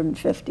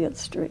 150th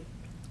Street.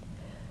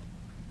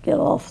 Get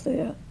off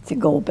there to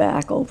go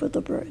back over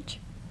the bridge.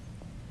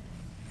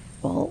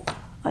 Well,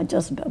 I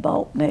just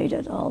about made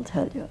it, I'll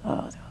tell you.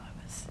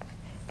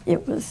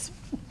 It was,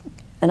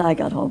 and I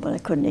got home, but I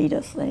couldn't eat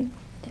a thing.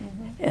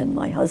 And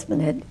my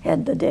husband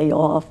had the day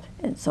off,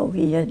 and so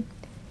we had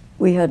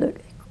a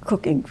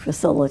cooking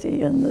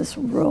facility in this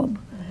room.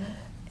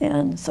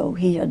 And so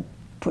he had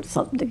put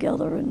something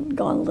together and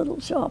gone a little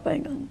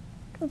shopping and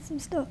got some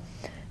stuff.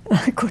 And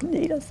I couldn't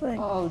eat a thing.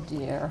 Oh,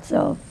 dear.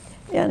 So,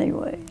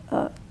 anyway,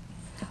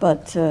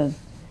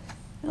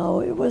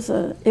 no, it was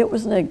an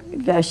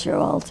adventure,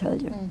 I'll tell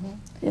you.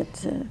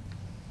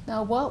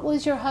 Now, what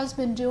was your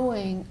husband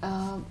doing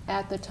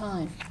at the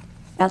time?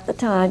 At the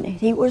time,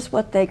 he was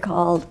what they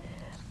called,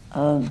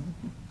 we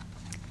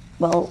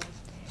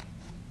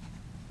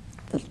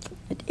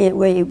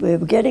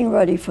were getting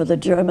ready for the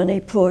Germany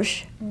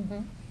push,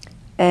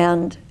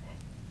 and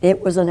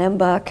it was an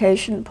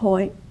embarkation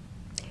point.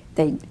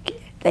 They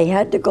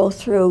had to go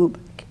through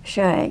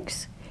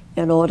Shanks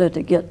in order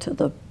to get to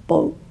the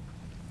boats,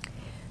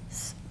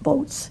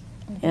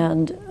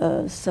 and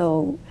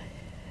so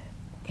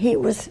he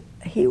was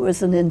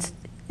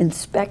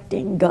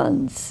inspecting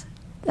guns.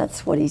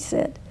 That's what he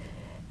said,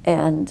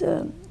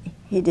 and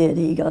he did.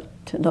 He got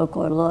to know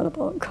quite a lot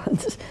about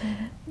guns.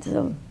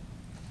 So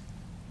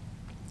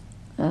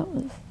that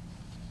was.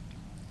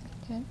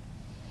 Okay.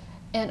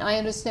 And I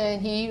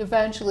understand he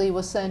eventually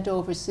was sent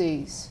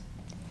overseas.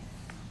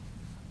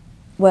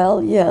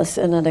 Well, yes,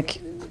 in a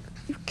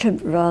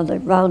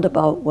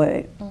roundabout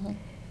way.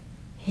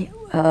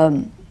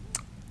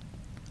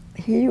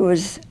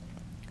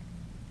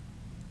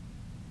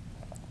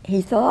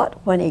 He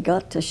thought when he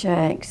got to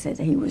Shanks that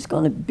he was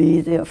going to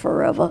be there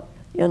forever,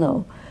 you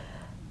know,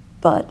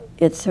 but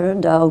it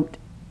turned out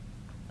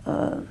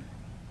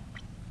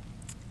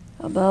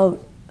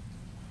about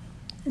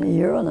a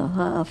year and a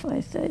half,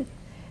 I think,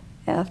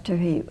 after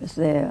he was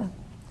there,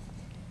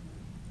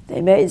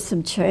 they made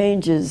some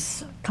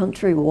changes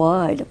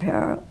countrywide,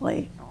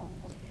 apparently,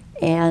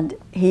 and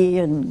he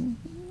and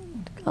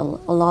a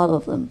lot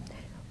of them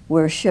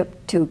were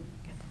shipped to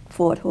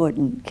Fort Hood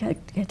in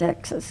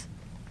Texas.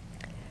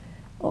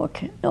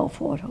 no,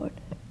 Fort Hood.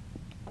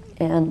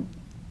 And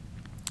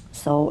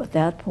so at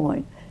that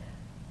point,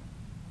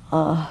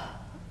 I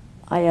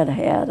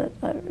had it,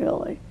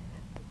 really,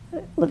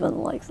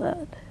 living like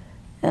that.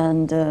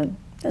 And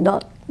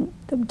not,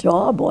 the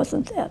job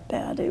wasn't that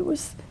bad. It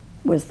was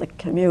the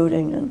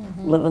commuting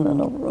and living in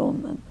a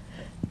room, and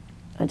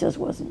I just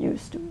wasn't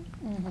used to it.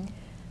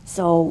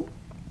 So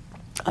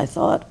I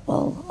thought,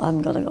 well,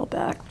 I'm going to go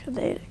back to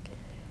Natick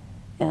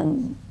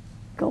and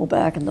go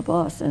back in the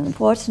bus. And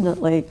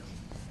unfortunately,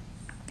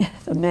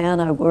 the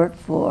man I worked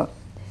for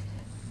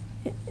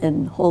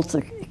in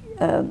Holzer,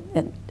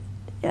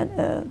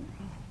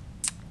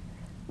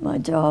 my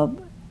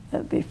job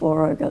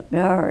before I got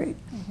married,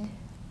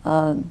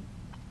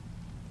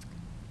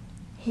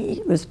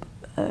 he was,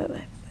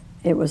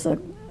 it was a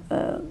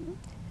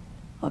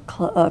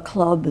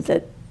club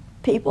that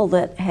people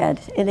that had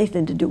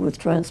anything to do with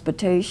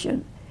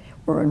transportation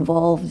were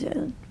involved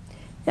in.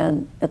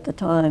 And at the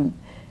time,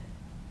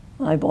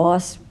 my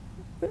boss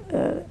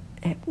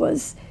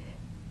was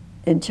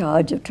in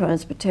charge of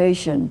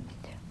transportation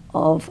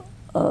of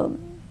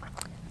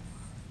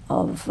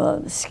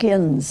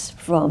skins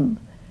from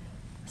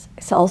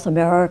South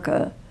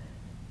America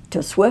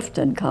to Swift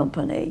and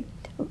Company,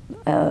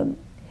 and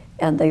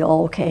they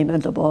all came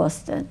into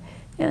Boston,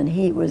 and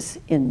he was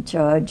in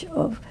charge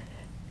of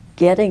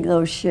getting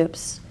those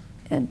ships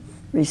and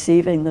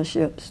receiving the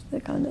ships,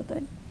 that kind of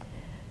thing.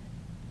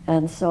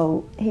 And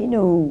so he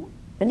knew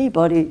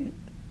anybody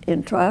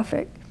in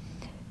traffic,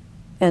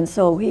 and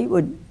so he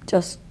would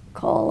just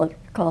call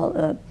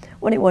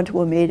when he went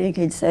to a meeting,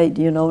 he'd say,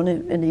 do you know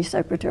any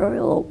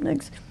secretarial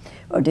openings,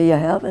 or do you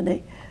have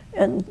any?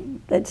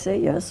 And they'd say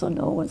yes or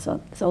no and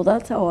so. So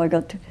that's how I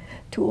got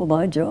two of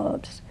my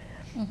jobs.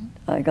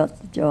 I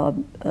got the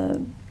job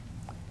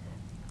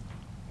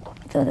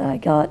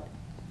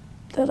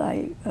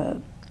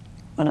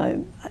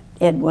when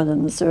Ed went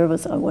in the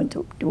service, I went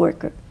to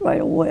work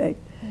right away.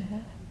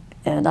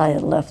 And I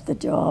had left the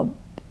job,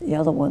 the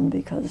other one,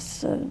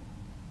 because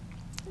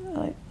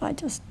I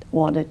just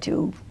wanted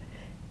to.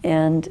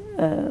 And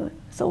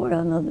so I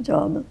got another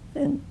job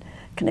in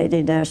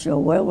Canadian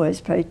National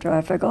Railway's Freight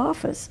Traffic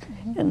Office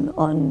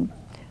on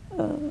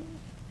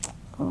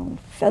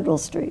Federal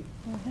Street.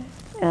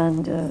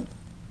 And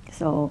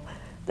so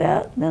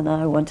that, and then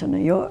I went to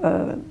New York.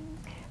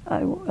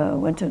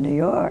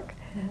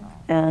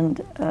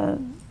 And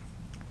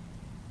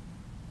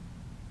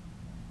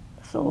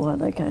so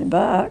when I came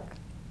back,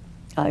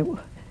 I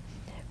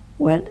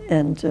went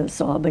and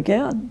saw him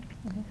again.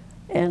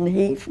 And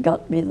he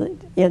got me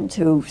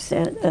into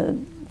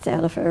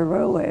Santa Fe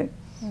Railway.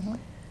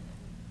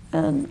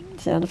 And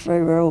Santa Fe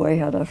Railway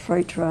had a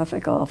freight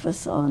traffic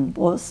office on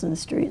Boston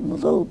Street in the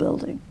little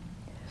building.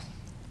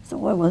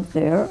 So I went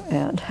there,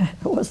 and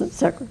it wasn't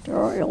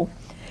secretarial,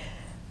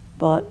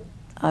 but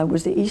I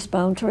was the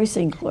eastbound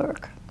tracing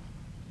clerk.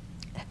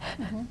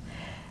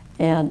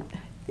 And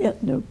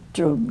it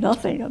drew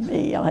nothing of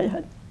me. I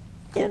had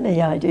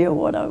any idea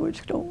what I was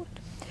doing.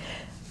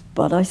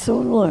 But I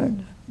soon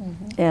learned.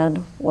 And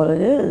what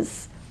it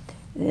is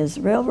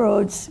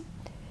railroads,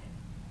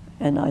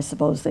 and I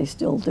suppose they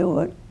still do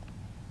it,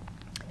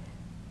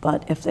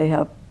 but if they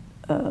have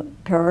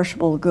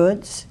perishable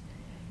goods,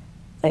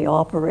 they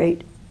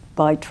operate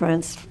by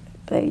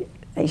they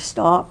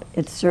stop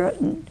at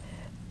certain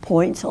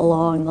points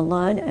along the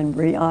line and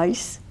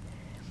re-ice.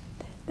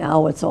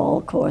 Now it's all,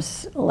 of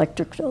course,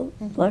 electrical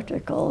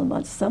and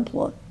much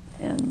simpler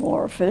and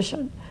more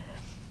efficient.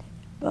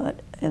 But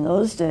in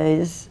those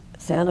days,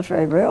 Santa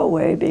Fe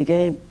Railway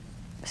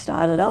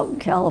started out in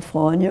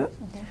California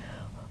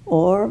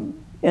or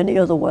any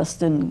of the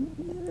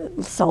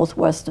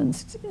southwestern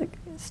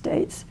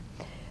states.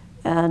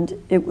 And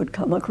it would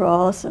come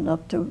across and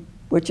up to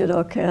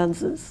Wichita,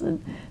 Kansas,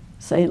 and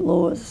St.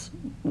 Louis,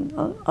 and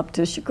up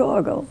to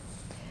Chicago.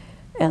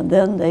 And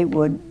then they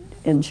would,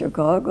 in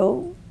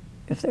Chicago,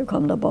 if they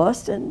come to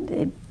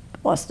Boston,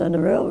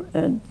 Boston Railroad,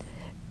 and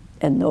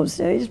in those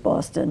days,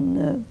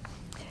 Boston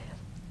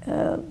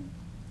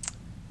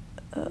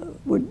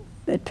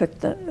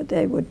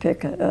they would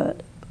pick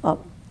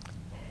up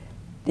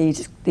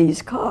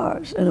these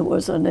cars, and it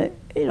was it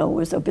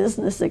was a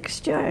business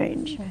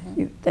exchange.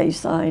 They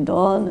signed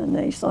on and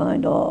they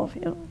signed off,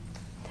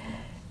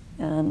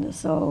 and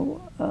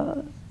so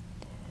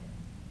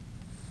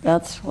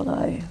that's what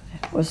I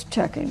was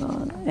checking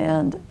on.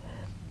 And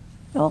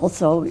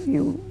also,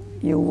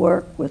 you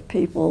work with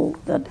people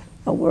that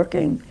are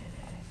working,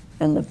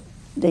 and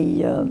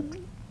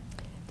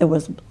there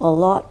was a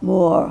lot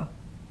more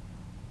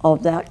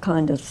of that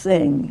kind of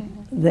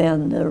thing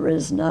than there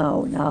is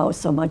now. Now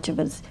so much of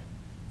it's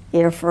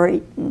air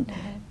freight and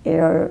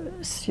air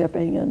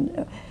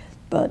shipping,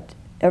 but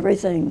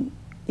everything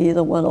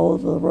either went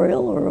over the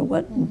rail or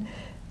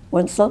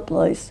went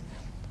someplace.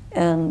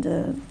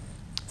 And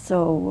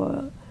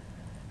so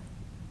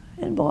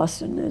in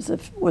Boston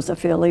was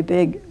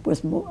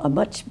a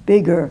much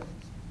bigger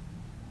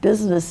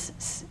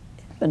business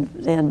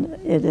than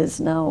it is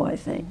now, I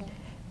think,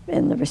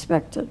 in the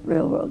respect to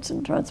railroads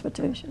and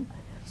transportation.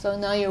 So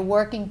now you're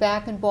working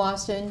back in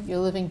Boston, you're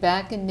living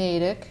back in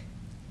Natick.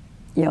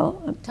 Yeah.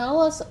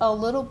 Tell us a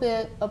little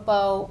bit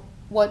about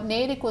what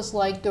Natick was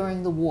like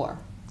during the war.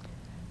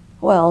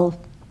 Well,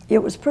 it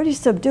was pretty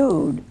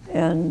subdued,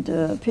 and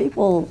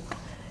people,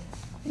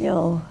 you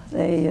know,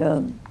 they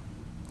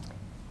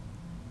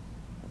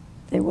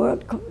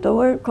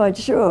weren't quite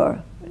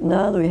sure.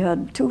 Now we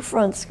had two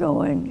fronts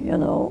going, you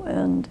know,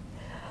 and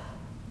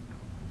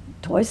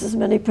twice as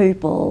many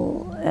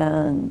people,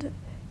 and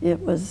it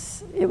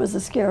was a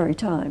scary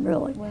time,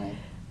 really. Right.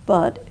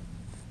 But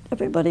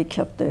everybody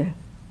kept their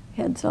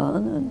heads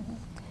on,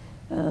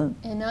 and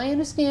And I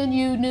understand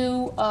you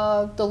knew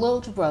the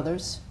Lilch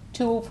brothers,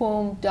 two of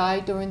whom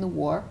died during the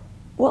war.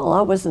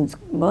 well,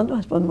 one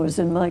husband was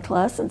in my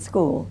class in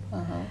school.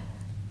 Uh-huh.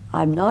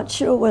 I'm not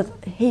sure what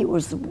he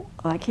was.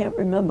 I can't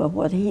remember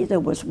what there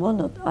was one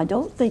of. I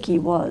don't think he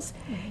was.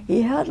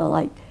 He had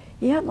like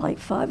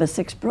 5 or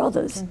 6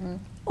 brothers.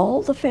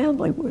 All the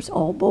family was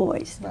all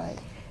boys, Right.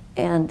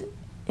 and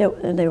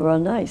they were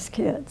nice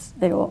kids.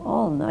 They were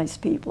all nice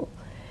people.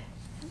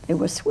 They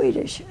were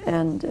Swedish,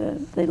 and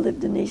they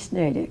lived in East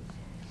Natick.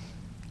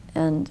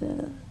 And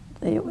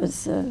it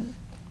was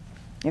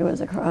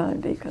a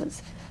crime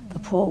because the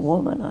poor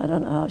woman. I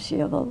don't know how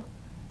she ever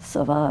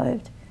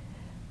survived.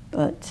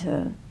 But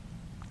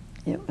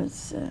it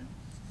was a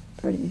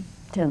pretty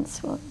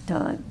tense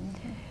time,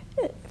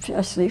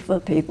 especially for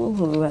people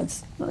who had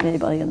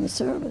anybody in the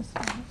service.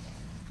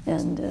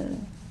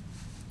 And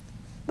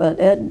but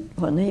Ed,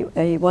 when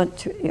he went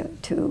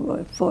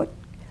to Fort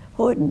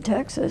Hood in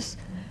Texas,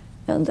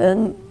 and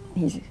then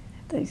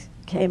they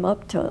came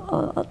up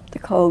up the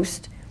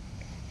coast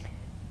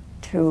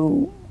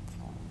to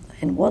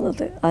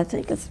I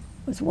think it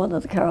was one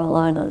of the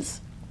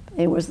Carolinas.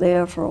 He was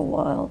there for a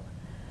while.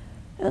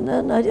 And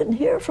then I didn't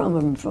hear from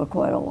him for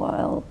quite a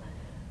while.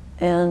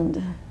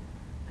 And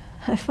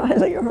I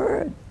finally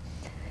heard.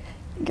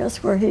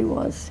 Guess where he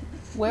was?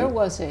 Where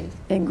was he?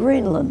 In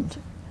Greenland.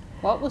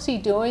 What was he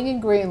doing in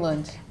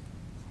Greenland?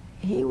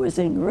 He was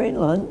in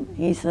Greenland,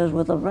 he says,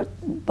 with a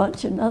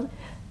bunch of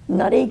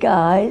nutty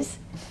guys.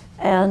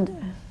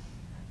 And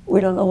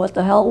we don't know what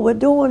the hell we're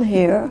doing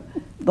here,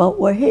 but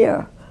we're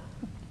here.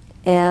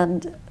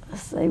 And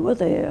they were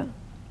there,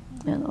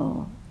 and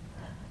all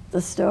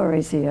the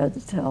stories he had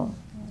to tell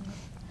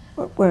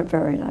weren't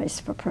very nice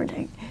for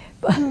printing,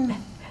 but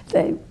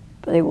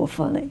they were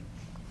funny.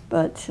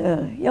 But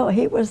you know,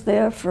 he was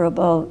there for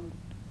about,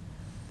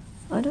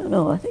 I don't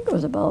know, I think it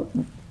was about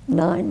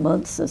 9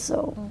 months or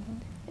so,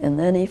 and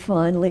then he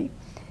finally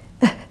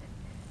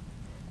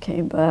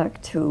came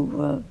back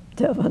to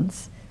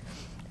Devon's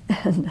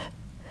and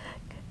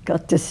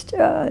got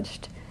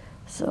discharged.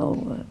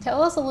 So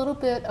Tell us a little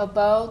bit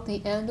about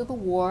the end of the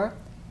war,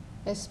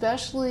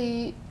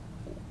 especially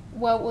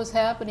what was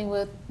happening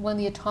when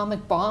the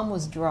atomic bomb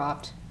was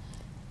dropped.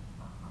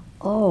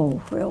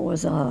 oh, where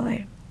was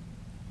I?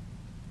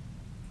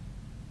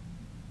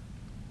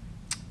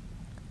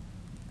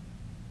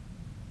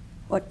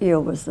 What year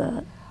was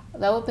that?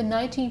 That would have been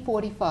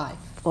 1945,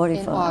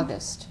 45. in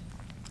August.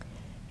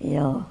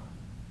 Yeah,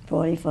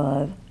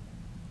 45.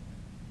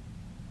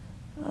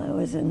 I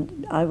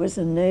was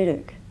in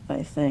Natick,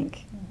 I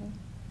think.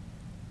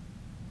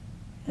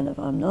 And if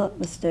I'm not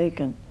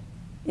mistaken,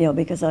 you know,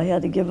 because I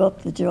had to give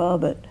up the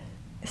job at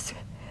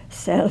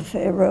Santa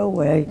Fe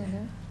Railway,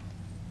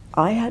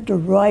 I had to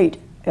write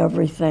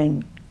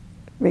everything,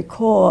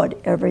 record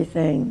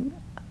everything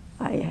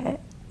I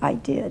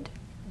did.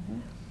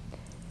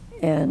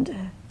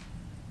 And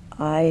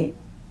I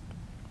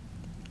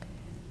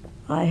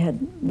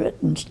had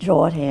written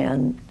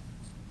shorthand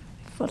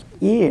for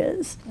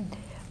years,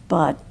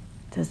 but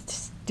to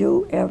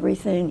do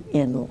everything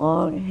in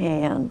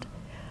longhand,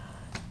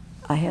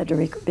 I had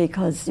to,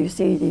 because you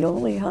see, they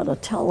only had a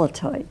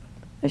teletype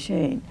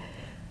machine,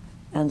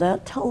 and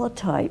that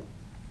teletype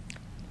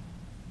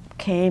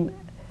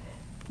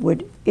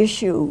would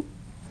issue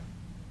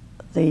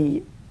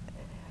the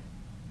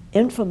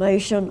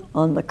information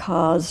on the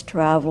cars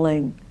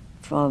traveling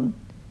from,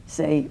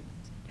 say,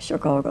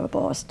 Chicago to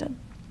Boston.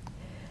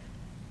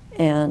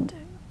 And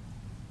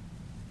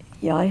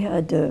yeah, I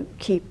had to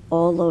keep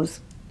all those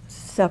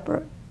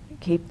separate,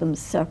 keep them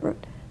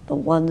separate. The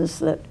ones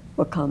that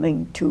were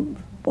coming to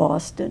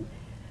Boston,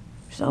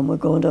 some were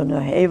going to New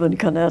Haven,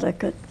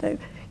 Connecticut. They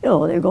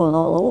were going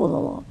all over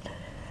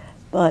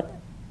the lot.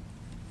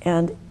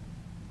 And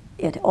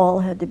it all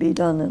had to be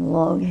done in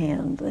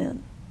longhand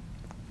then.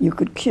 You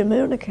could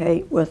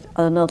communicate with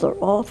another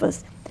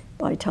office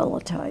by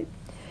teletype,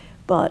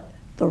 but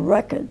the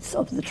records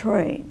of the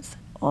trains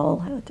all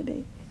had to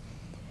be.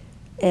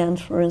 And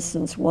for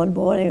instance, one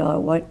morning I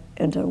went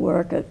into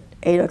work at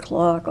 8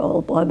 o'clock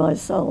all by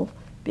myself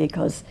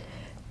because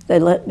they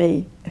wanted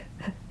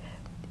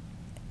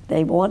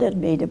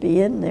me to be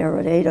in there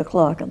at 8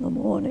 o'clock in the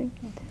morning.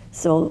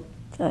 So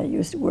I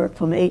used to work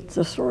from 8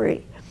 to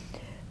 3.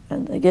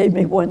 And they gave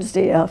me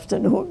Wednesday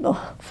afternoon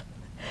off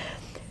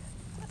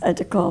and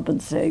to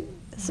compensate.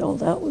 So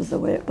that was the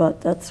way,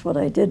 but that's what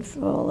I did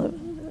during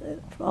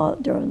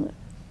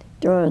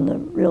the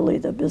really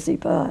the busy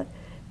part.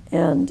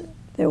 and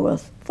there were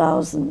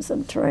thousands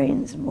of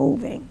trains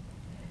moving.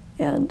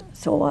 And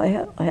so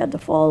I had to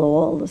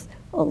follow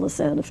all the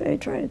Santa Fe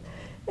trains.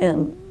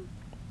 And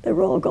they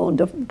were all going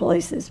different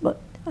places,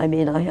 but I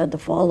mean, I had to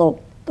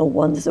follow the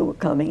ones that were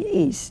coming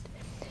east.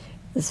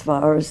 As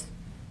far as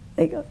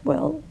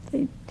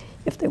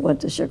if they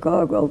went to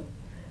Chicago,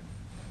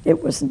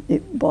 it was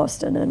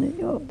Boston,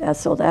 and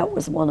so that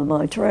was one of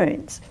my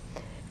trains.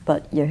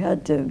 But you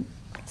had to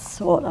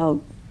sort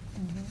out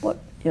what.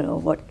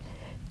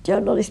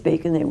 Generally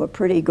speaking, they were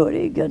pretty good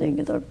at getting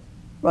the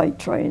right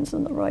trains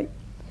in the right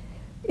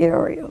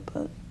area,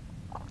 but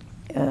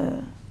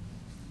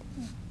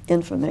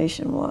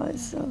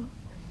information-wise.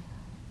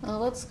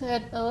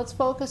 Let's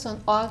focus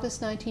on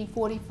August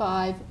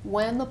 1945,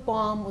 when the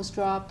bomb was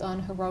dropped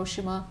on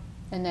Hiroshima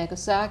and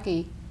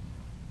Nagasaki.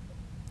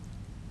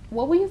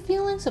 What were your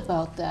feelings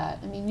about that?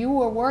 I mean, you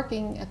were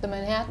working at the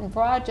Manhattan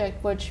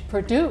Project, which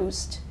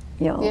produced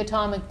the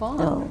atomic bomb.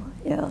 No,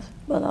 yes,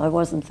 but I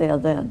wasn't there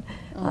then.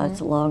 I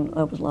was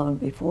long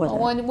before that.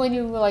 When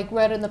you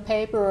read in the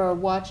paper or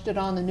watched it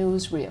on the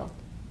newsreel,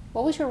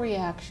 what was your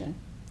reaction?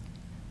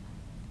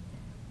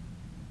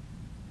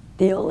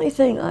 The only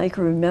thing I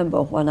can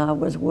remember when I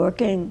was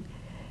working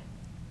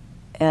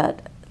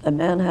at the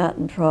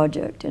Manhattan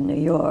Project in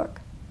New York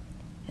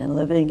and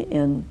living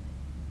in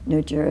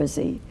New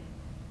Jersey,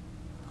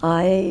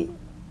 I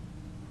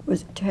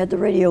had the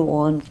radio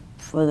on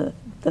for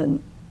the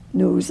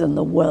news and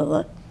the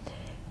weather,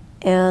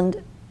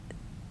 and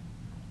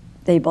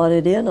they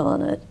butted in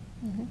on it.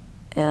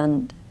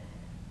 And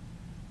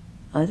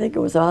I think it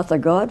was Arthur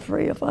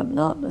Godfrey, if I'm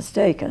not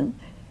mistaken.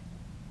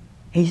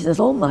 He says,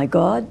 "Oh my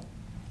God,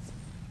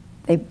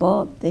 they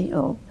bombed, they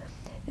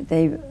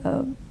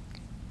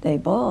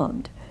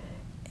bombed."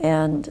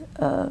 And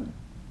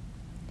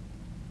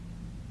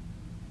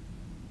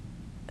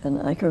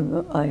I can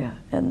remember,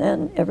 and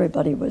then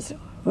everybody was,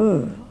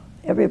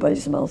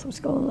 everybody's mouth was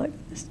going like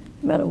this.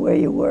 No matter where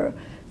you were,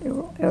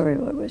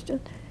 everybody was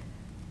just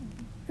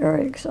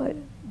very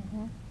excited.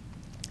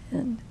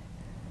 And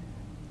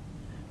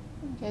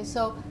okay,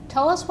 so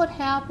tell us what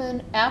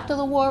happened after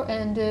the war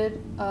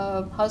ended.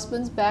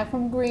 Husband's back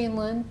from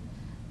Greenland.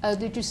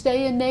 Did you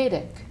stay in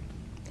Natick?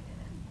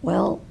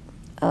 Well,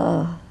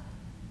 let's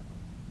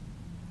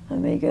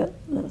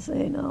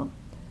see now.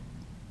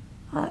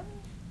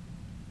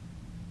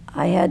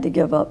 I had to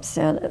give up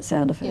Santa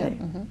Fe. Yeah,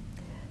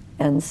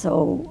 and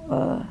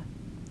so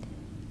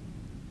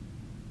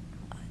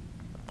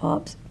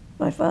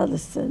my father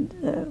said,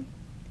 there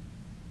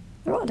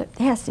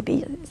has to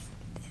be a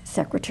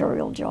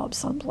secretarial job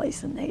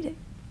someplace in Natick.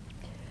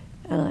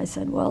 And I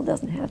said, well, it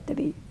doesn't have to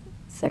be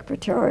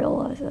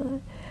secretarial. I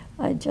said,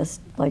 I'd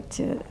just like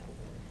to,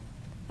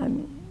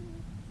 I'm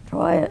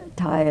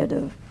tired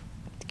of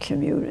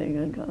commuting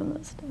and kind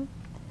of stuff.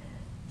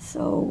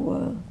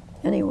 So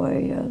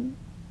anyway,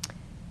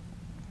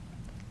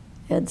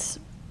 Ed's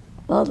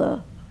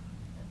mother,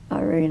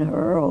 Irene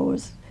Herro,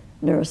 was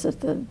nurse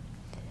at the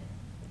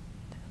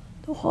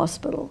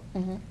hospital.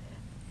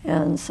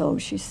 And so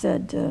she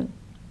said,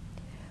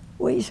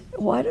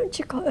 why don't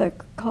you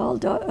call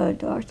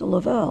Dr.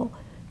 Lavelle?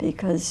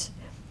 Because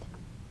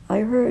I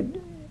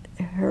heard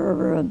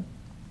her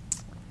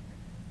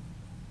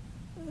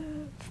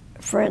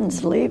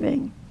friends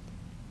leaving,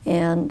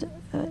 and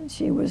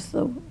she was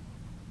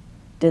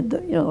did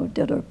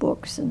her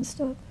books and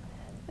stuff.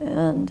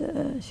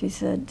 And she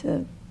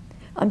said,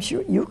 I'm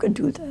sure you can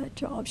do that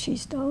job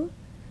she's done.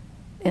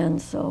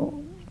 And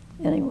so,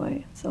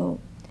 anyway, so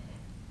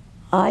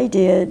I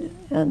did,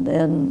 and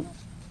then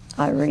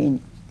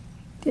Irene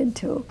did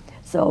too.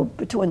 So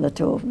between the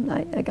two of them,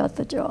 I got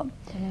the job.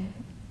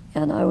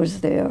 And I was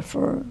there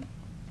for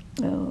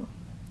a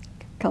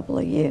couple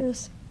of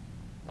years.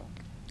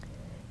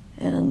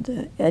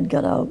 And Ed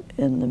got out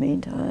in the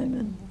meantime,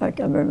 and I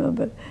can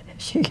remember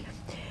she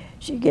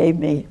gave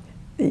me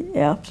the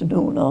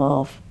afternoon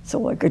off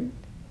so I could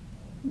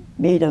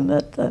meet him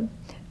at the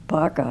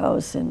Parker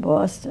House in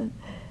Boston.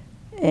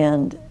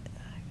 And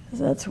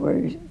that's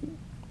where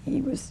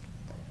he was,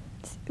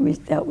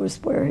 that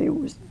was where he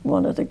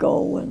wanted to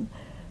go. And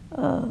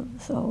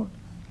so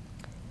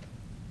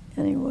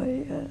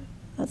anyway,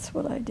 that's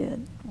what I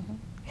did.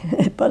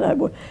 But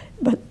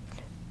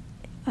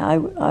I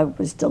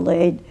was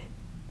delayed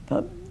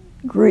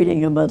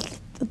greeting him at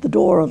the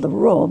door of the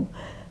room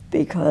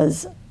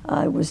because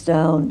I was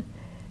down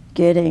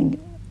getting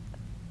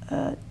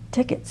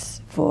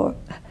tickets for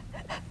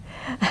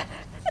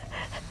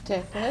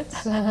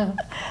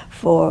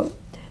for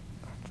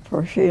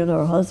she and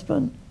her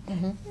husband.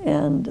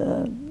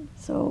 And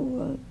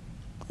so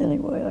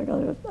anyway,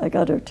 I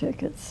got her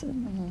tickets,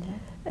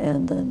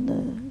 and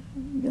then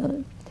got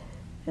it,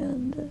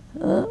 and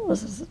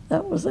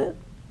that was it.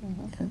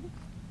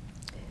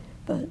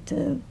 But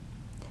of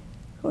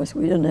course,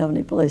 we didn't have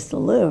any place to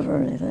live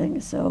or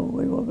anything, so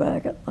we were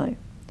back at my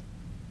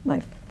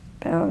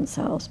parents'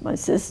 house. My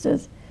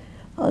sister's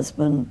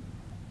husband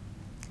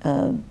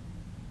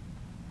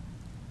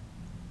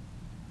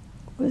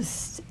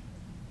let's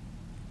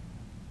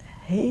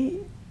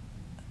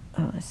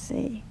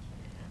see,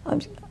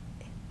 I'm,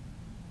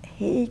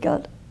 he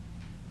got,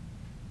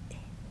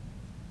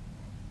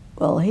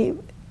 well, he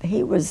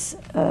was,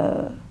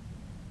 I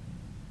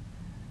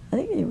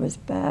think he was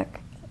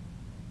back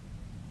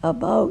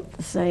about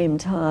the same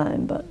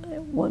time, but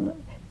when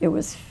it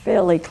was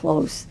fairly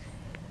close.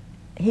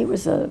 He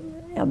was a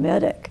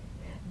medic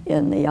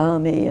in the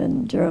army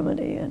in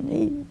Germany, and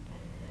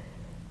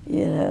he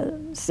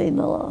had seen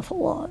an awful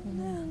lot.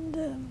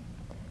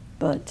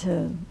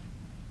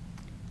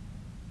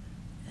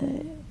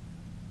 And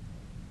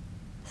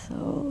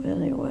so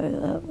anyway,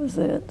 that was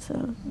it.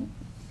 So.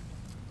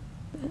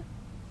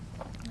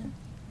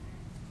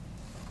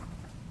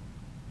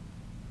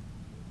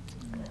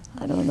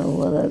 I don't know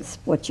whether that's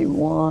what you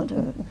want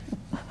or.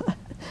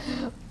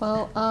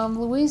 Well,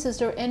 Louise, is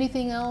there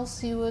anything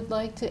else you would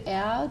like to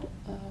add?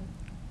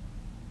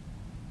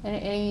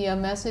 Any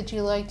message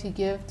you'd like to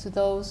give to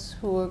those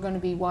who are going to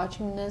be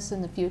watching this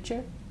in the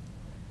future?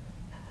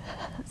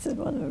 That's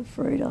what I'm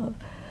afraid of.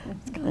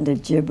 It's kind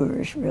of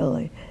gibberish,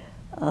 really.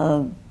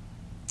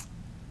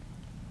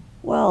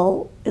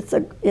 Well, it's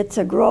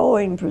a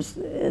growing piece.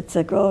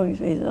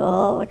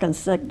 All I can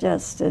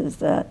suggest is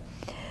that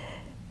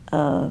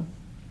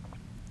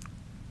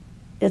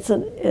it's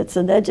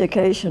an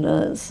education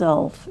in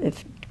itself.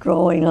 If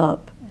growing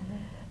up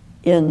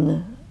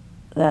in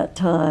that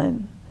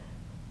time,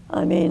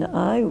 I mean,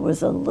 I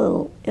was a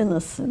little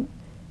innocent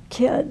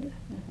kid,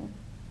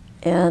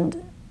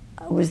 and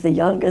I was the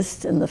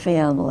youngest in the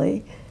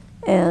family,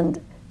 and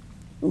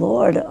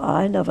Lord,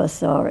 I never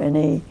saw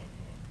anything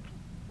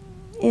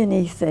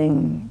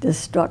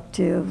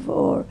destructive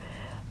or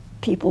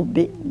people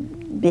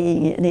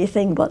being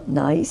anything but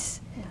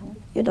nice.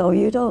 You know,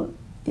 you don't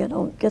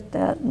get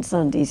that in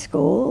Sunday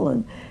school,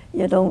 and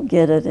you don't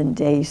get it in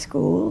day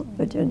school,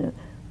 but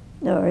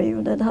nor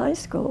even in high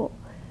school.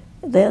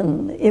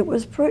 Then it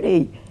was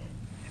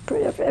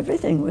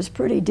everything was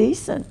pretty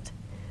decent.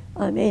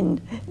 I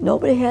mean,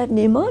 nobody had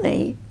any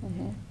money,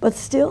 but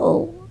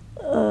still,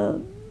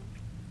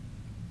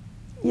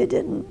 you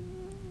didn't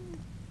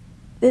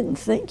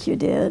think you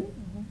did.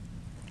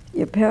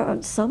 Your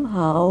parents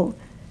somehow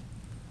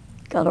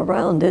got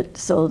around it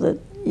so that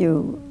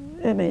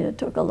I mean, it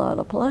took a lot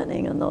of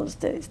planning in those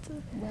days to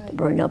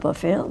bring up a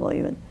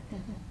family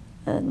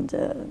and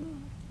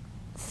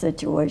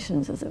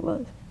situations as it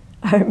was.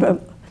 I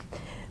remember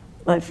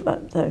my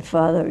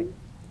father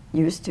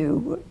used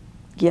to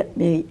get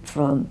meat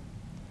from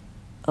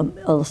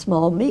a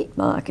small meat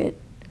market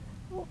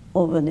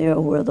over near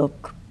where the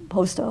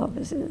post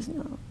office is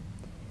now.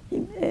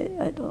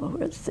 I don't know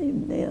where it's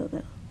even there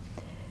now.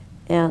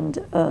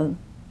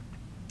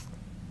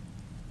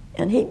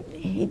 And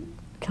he'd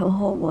come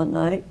home one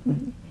night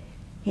and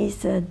he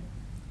said,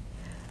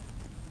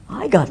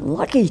 "I got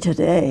lucky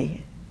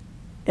today."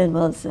 And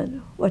Mother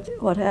said,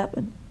 what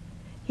happened?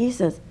 He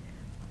says,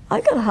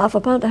 "I got a half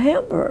a pound of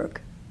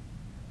Hamburg."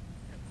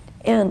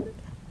 And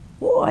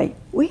boy,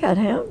 we had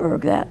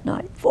Hamburg that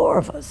night, 4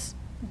 of us.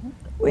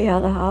 We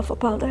had a half a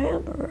pound of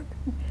Hamburg.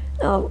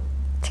 Now,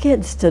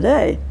 kids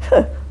today,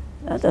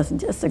 that isn't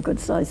just a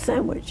good-sized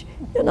sandwich,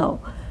 you know.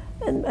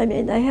 And I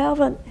mean, they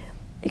haven't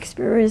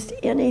experienced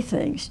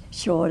anything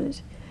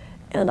shortage.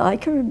 And I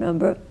can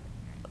remember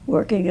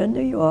working in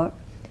New York,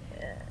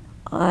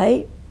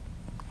 I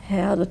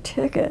had a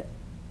ticket,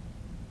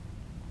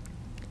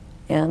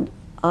 and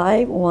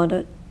I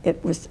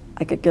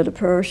could get a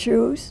pair of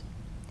shoes,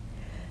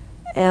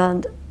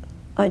 and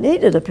I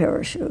needed a pair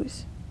of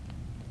shoes.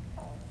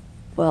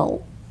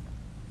 Well,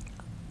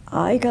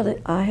 I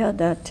had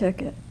that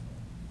ticket,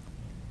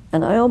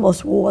 and I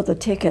almost wore the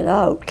ticket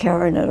out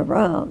carrying it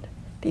around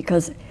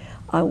because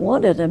I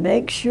wanted to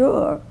make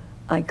sure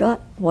I got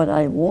what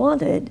I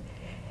wanted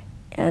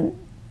and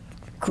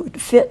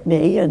could fit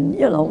me and,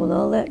 and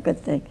all that good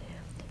thing.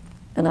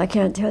 And I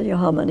can't tell you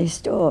how many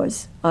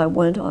stores I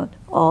went on,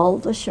 all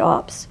the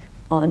shops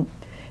on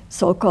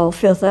so-called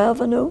Fifth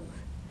Avenue.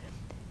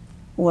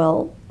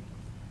 Well,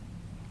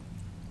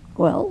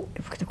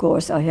 of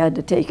course, I had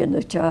to take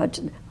into charge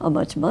how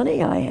much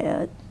money I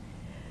had.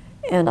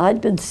 And I'd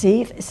been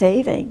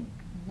saving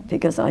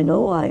because I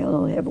know I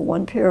only have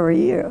 1 pair a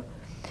year.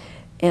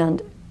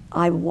 And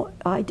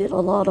I did a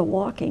lot of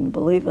walking,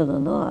 believe it or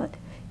not,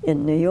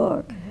 in New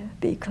York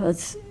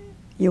because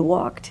you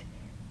walked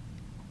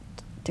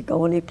to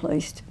go any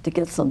place to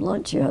get some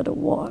lunch. You had to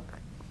walk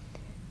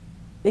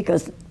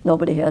because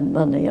nobody had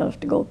money enough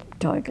to go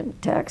take a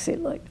taxi,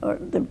 or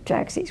the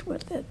taxis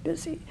weren't that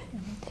busy.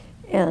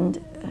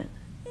 And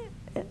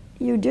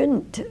you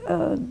didn't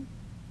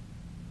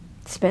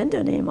spend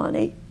any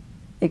money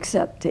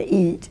except to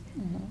eat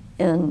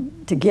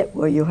and to get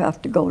where you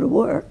have to go to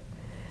work.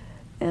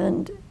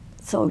 And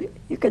so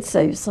you could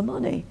save some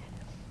money,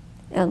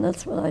 and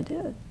that's what I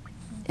did.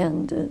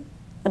 And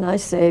I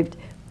saved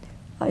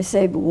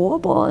war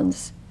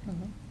bonds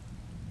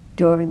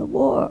during the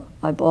war.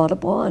 I bought a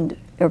bond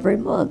every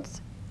month,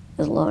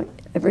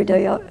 every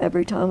day,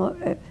 every time,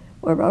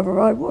 wherever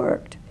I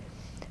worked.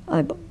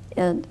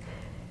 And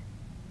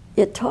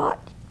it taught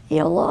me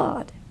a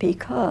lot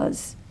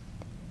because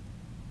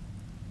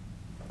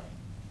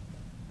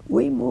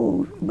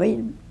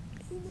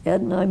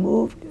Ed and I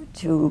moved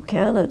to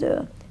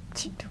Canada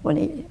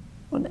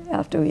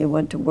after he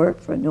went to work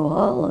for New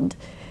Holland,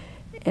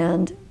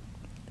 and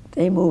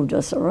they moved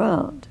us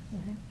around.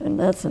 Mm-hmm. And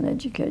that's an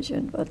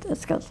education, but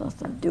that's got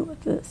nothing to do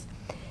with this.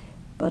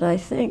 But I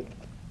think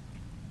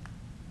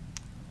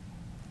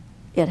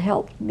it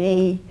helped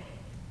me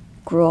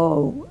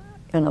grow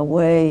in a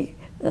way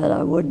that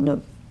I wouldn't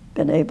have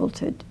been able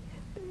to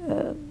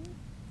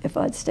if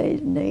I'd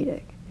stayed in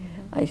Natick.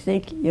 Mm-hmm. I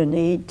think you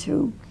need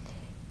to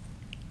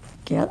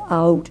get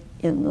out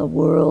in the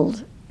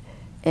world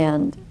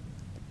and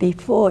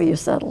before you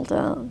settle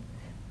down,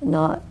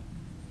 not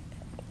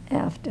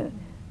after.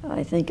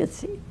 I think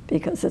it's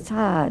because it's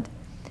hard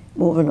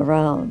moving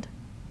around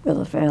with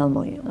a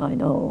family, and I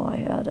know I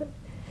had it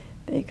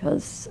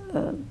because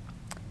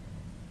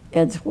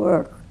Ed's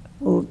work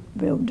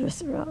moved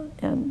us around,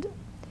 and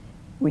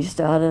we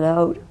started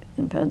out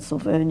in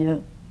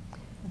Pennsylvania,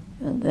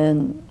 and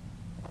then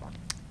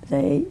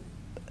that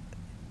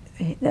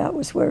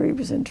was where he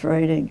was in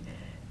training,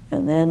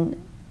 and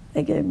then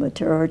they gave him a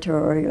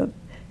territory of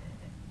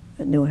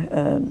New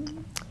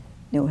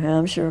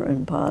Hampshire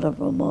and part of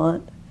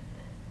Vermont,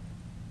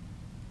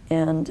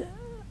 and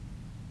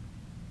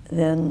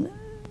then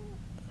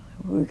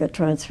we got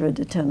transferred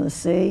to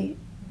Tennessee.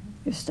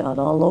 You start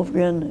all over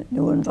again,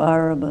 new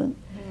environment,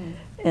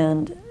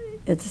 and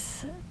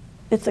it's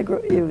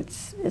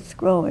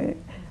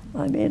growing.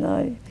 I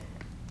mean,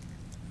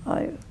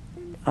 I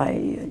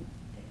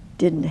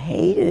didn't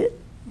hate it,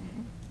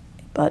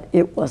 but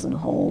it wasn't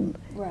home.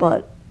 Right.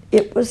 But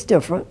it was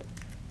different,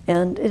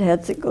 and it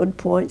had some good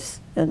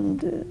points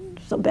and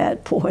some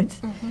bad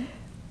points. Mm-hmm.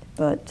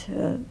 But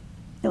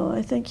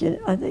I think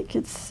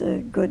it's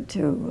good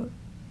to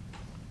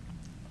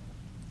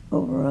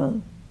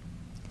overrun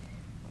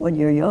when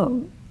you're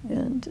young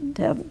and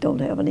don't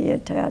have any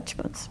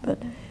attachments.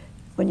 But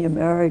when you're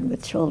married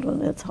with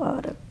children, it's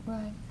harder.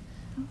 Right.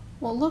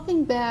 Well,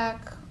 looking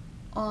back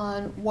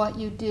on what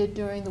you did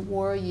during the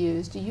war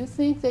years, do you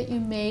think that you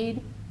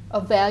made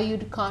a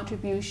valued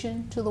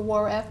contribution to the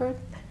war effort?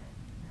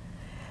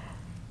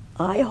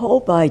 I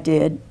hope I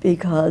did,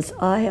 because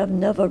I have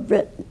never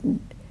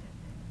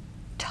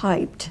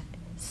typed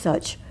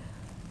such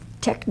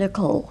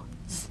technical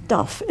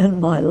stuff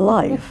in my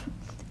life.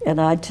 And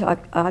I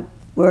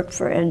worked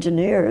for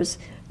engineers,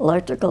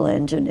 electrical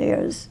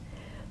engineers,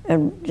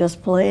 and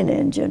just plain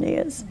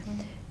engineers.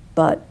 Mm-hmm.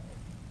 But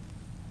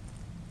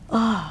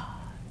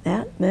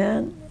that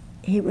man,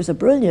 he was a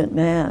brilliant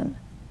man.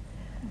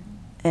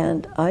 Mm-hmm.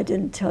 And I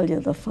didn't tell you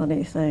the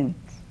funny thing.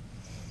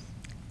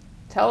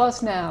 Tell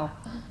us now.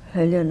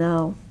 Tell you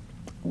now.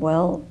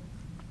 Well,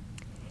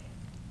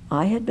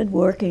 I had been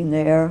working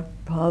there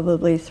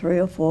probably 3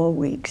 or 4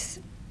 weeks,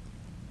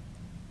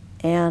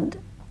 and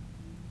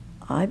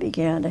I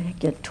began to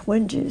get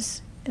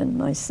twinges in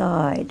my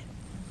side.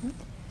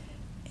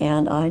 Mm-hmm.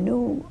 And I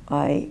knew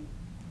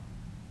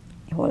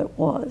what it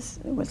was.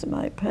 It was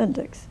my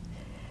appendix.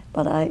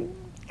 But I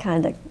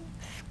kind of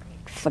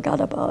forgot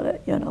about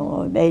it,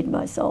 or made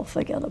myself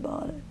forget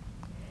about it.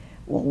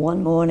 Well,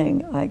 one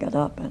morning I got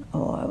up and,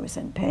 I was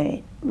in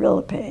pain,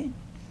 real pain.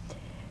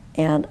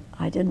 And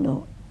I didn't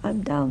know,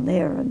 I'm down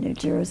there in New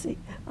Jersey.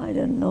 I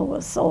didn't know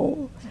a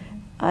soul. Mm-hmm.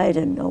 I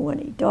didn't know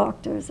any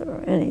doctors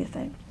or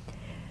anything.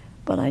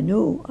 But I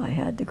knew I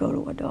had to go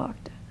to a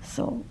doctor.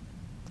 So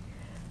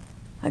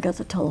I got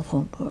the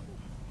telephone book.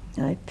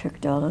 I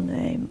picked out a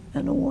name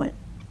and I went.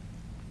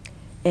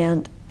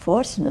 And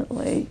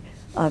fortunately,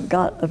 I've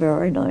got a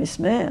very nice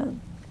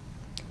man.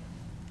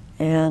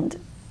 And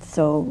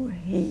so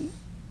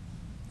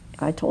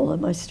I told him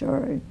my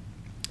story,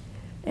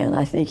 and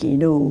I think he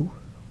knew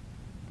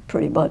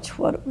pretty much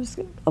what it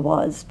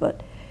was,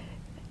 but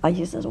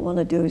he said, "What I want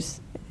to do is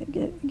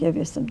give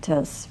you some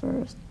tests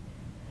first."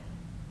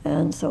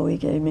 And so he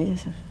gave me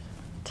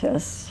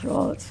tests,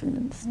 shots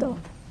and stuff,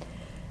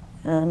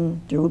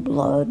 and drew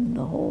blood and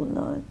the whole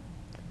nine.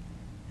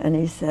 And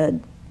he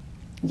said,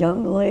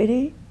 "Young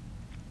lady,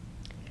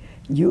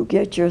 you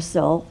get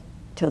yourself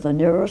to the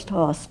nearest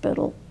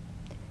hospital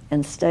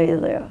and stay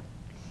there."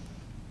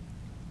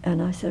 And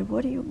I said,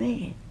 "What do you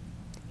mean?"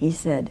 He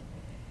said,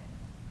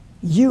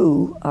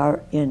 "You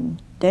are in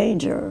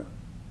danger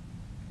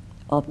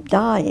of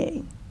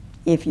dying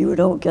if you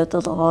don't get to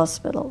the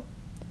hospital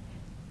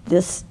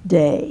this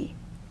day."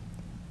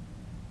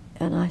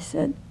 And I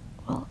said,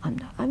 "Well,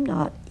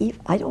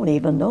 I don't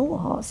even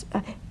know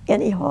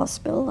any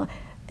hospital,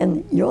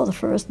 and you're the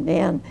first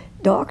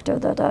doctor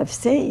that I've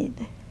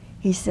seen."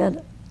 He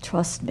said,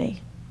 "Trust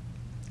me,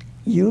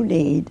 you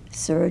need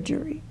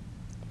surgery."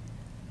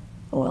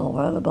 Well,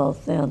 right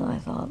about then I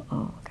thought,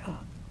 oh God.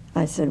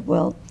 I said,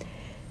 "Well,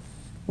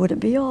 would it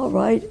be all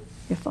right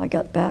if I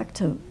got back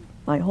to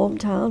my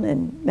hometown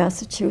in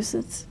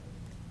Massachusetts?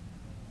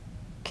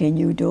 Can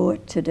you do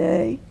it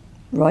today,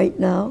 right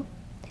now?"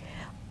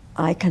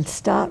 "I can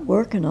start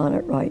working on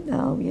it right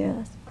now,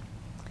 yes."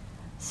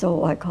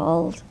 So I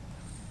called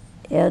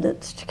Ed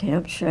at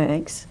Camp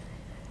Shanks,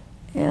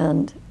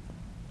 and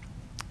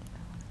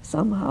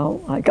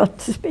somehow I got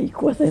to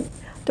speak with him.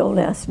 don't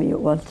ask me, it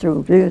went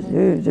through,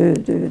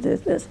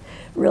 this,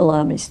 real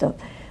Army stuff.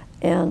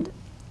 And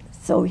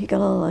so he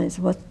got on,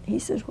 he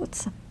says,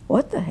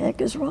 what the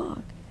heck is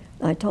wrong?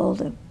 I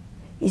told him.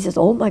 He says,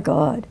 oh my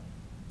God.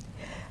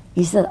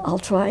 He said, I'll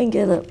try and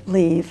get a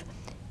leave,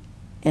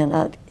 and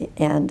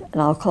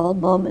I'll call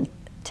Mom and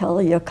tell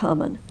her you're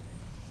coming,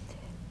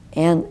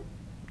 and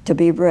to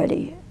be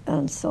ready.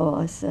 And so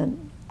I said,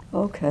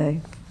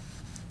 okay.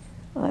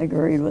 I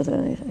agreed with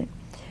anything.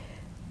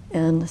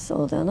 And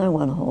so then I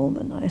went home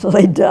and I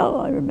laid down,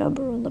 I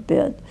remember, on the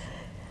bed.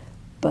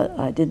 But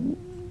I didn't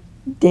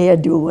dare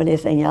do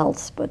anything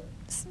else but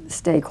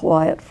stay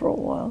quiet for a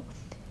while.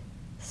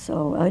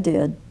 So I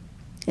did.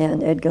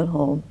 And Ed got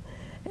home,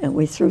 and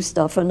we threw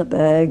stuff in the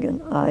bag,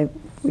 and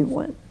we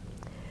went.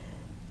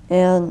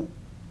 And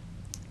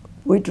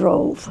we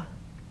drove.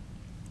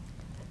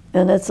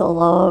 And it's a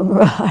long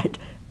ride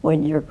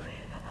when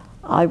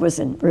I was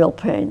in real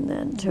pain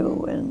then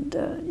too, and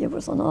it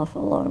was an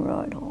awful long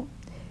ride home.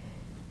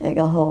 I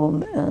got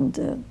home,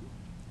 and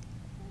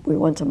we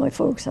went to my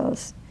folks'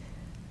 house,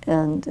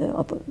 and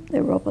they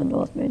were up on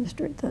North Main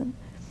Street then.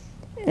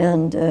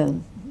 And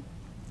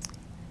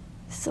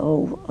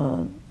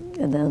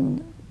and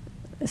then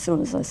as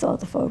soon as I saw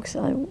the folks,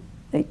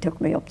 they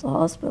took me up to the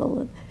hospital,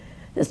 and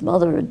his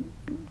mother had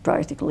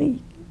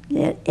practically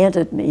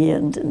entered me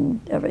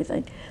and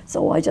everything.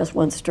 So I just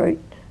went straight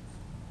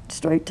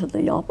to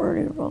the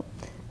operating room.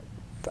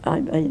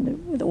 I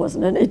mean, there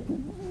wasn't any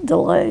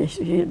delay.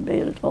 She had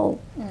made it all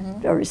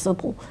very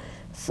simple.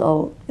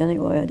 So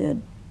anyway, I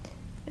did.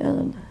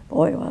 And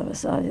boy, I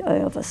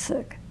was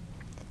sick.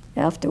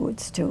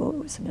 Afterwards, too, it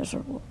was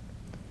miserable.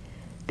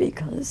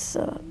 Because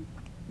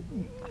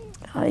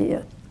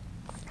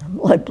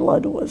my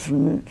blood was,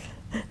 and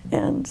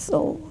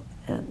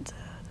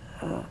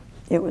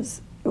it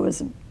was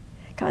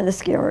kind of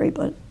scary,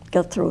 but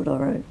got through it all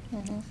right.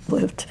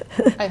 Lived.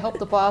 I hope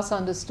the boss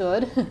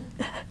understood.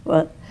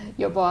 What?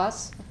 Your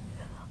boss?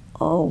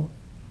 Oh,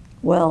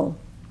 well,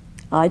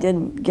 I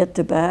didn't get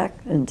to back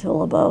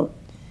until about,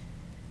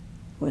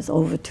 it was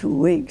over 2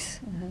 weeks.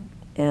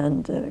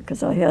 And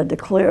because I had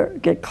to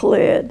get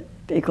cleared,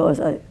 because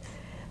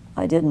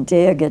I didn't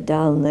dare get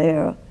down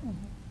there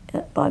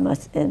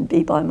and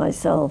be by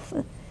myself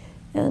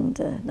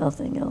and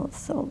nothing else.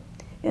 So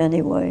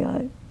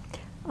anyway,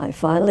 I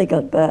finally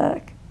got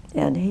back,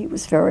 and he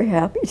was very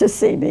happy to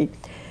see me.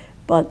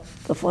 But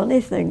the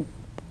funny thing,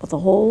 the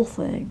whole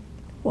thing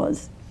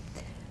was,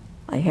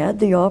 I had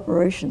the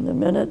operation the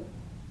minute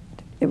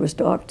it was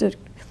Dr.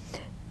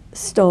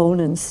 Stone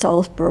in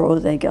Southborough.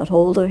 They got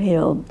hold of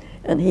him,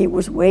 and he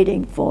was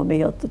waiting for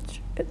me at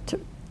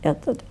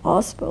the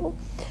hospital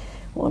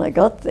when I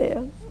got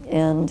there.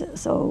 And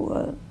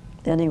so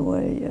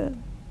anyway,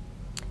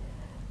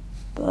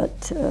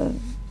 but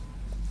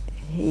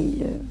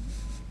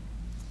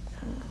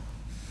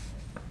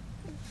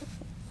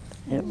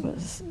it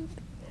was,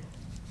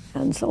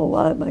 and so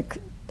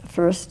the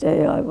first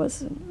day I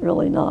was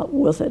really not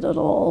with it at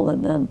all,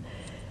 and then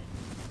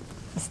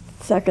the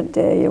second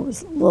day it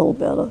was a little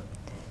better,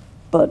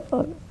 but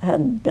I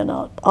hadn't been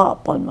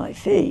up on my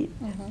feet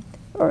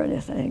or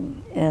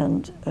anything.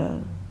 And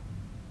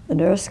the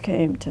nurse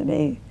came to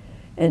me,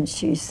 and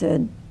she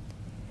said,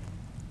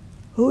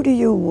 "Who do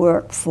you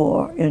work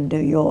for in New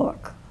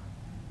York?"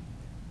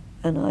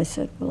 And I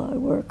said, "Well, I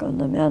work on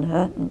the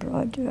Manhattan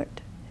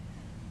Project."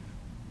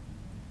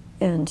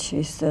 And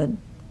she said,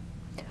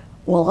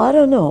 "Well, I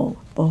don't know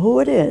who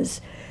it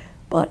is,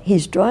 but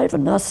he's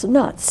driving us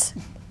nuts."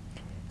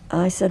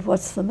 I said,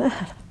 "What's the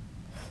matter?"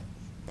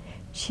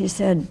 She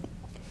said,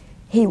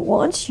 "He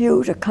wants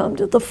you to come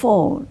to the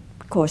phone."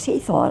 Of course, he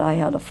thought I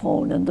had a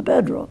phone in the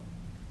bedroom.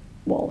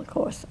 Well, of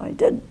course, I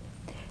didn't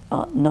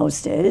in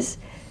those days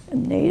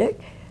in Natick.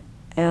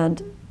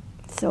 And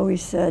so he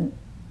said,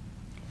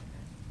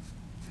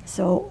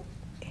 so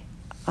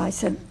I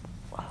said,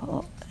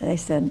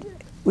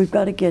 "We've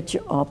got to get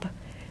you up,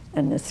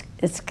 and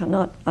it's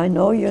cannot, I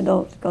know you're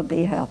not going to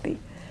be happy."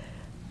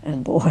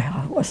 And boy,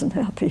 I wasn't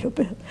happy a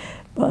bit.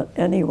 But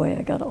anyway,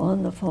 I got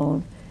on the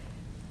phone,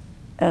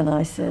 and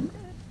I said,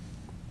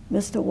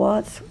 "Mr.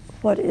 Watts,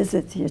 what is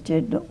it you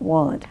didn't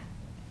want?"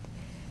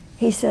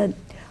 He said,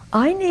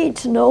 "I need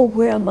to know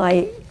where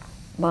my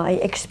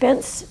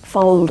expense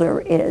folder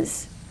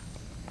is."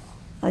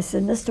 I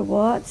said, "Mr.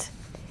 Watts,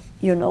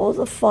 you know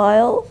the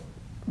file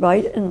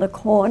right in the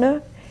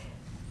corner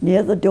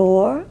near the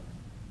door,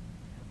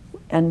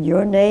 and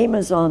your name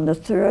is on the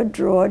third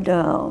drawer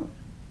down."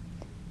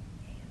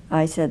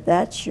 I said,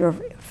 "That's your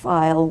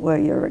file where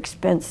your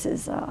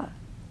expenses are."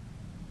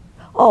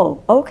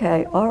 "Oh,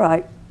 okay, all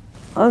right."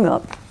 Hung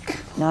up,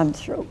 and I'm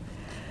through.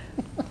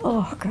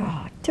 Oh,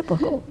 God,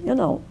 typical, you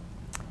know.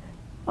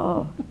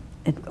 Oh,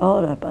 and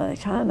by the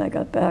time I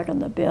got back in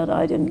the bed,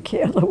 I didn't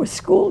care if there was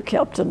school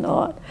kept or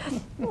not.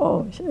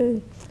 Oh,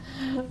 gee.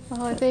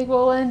 Well, I think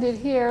we'll end it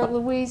here.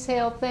 Louise,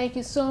 Hale, thank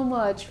you so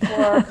much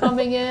for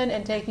coming in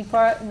and taking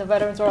part in the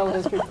Veterans Oral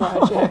History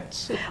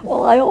Project.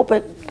 Well, I hope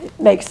it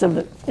makes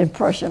an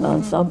impression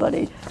on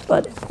somebody,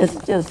 but it's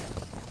just,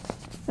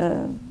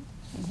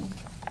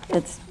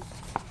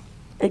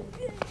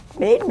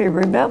 made me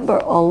remember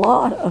a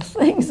lot of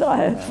things I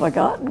had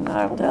forgotten,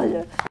 I'll tell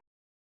you.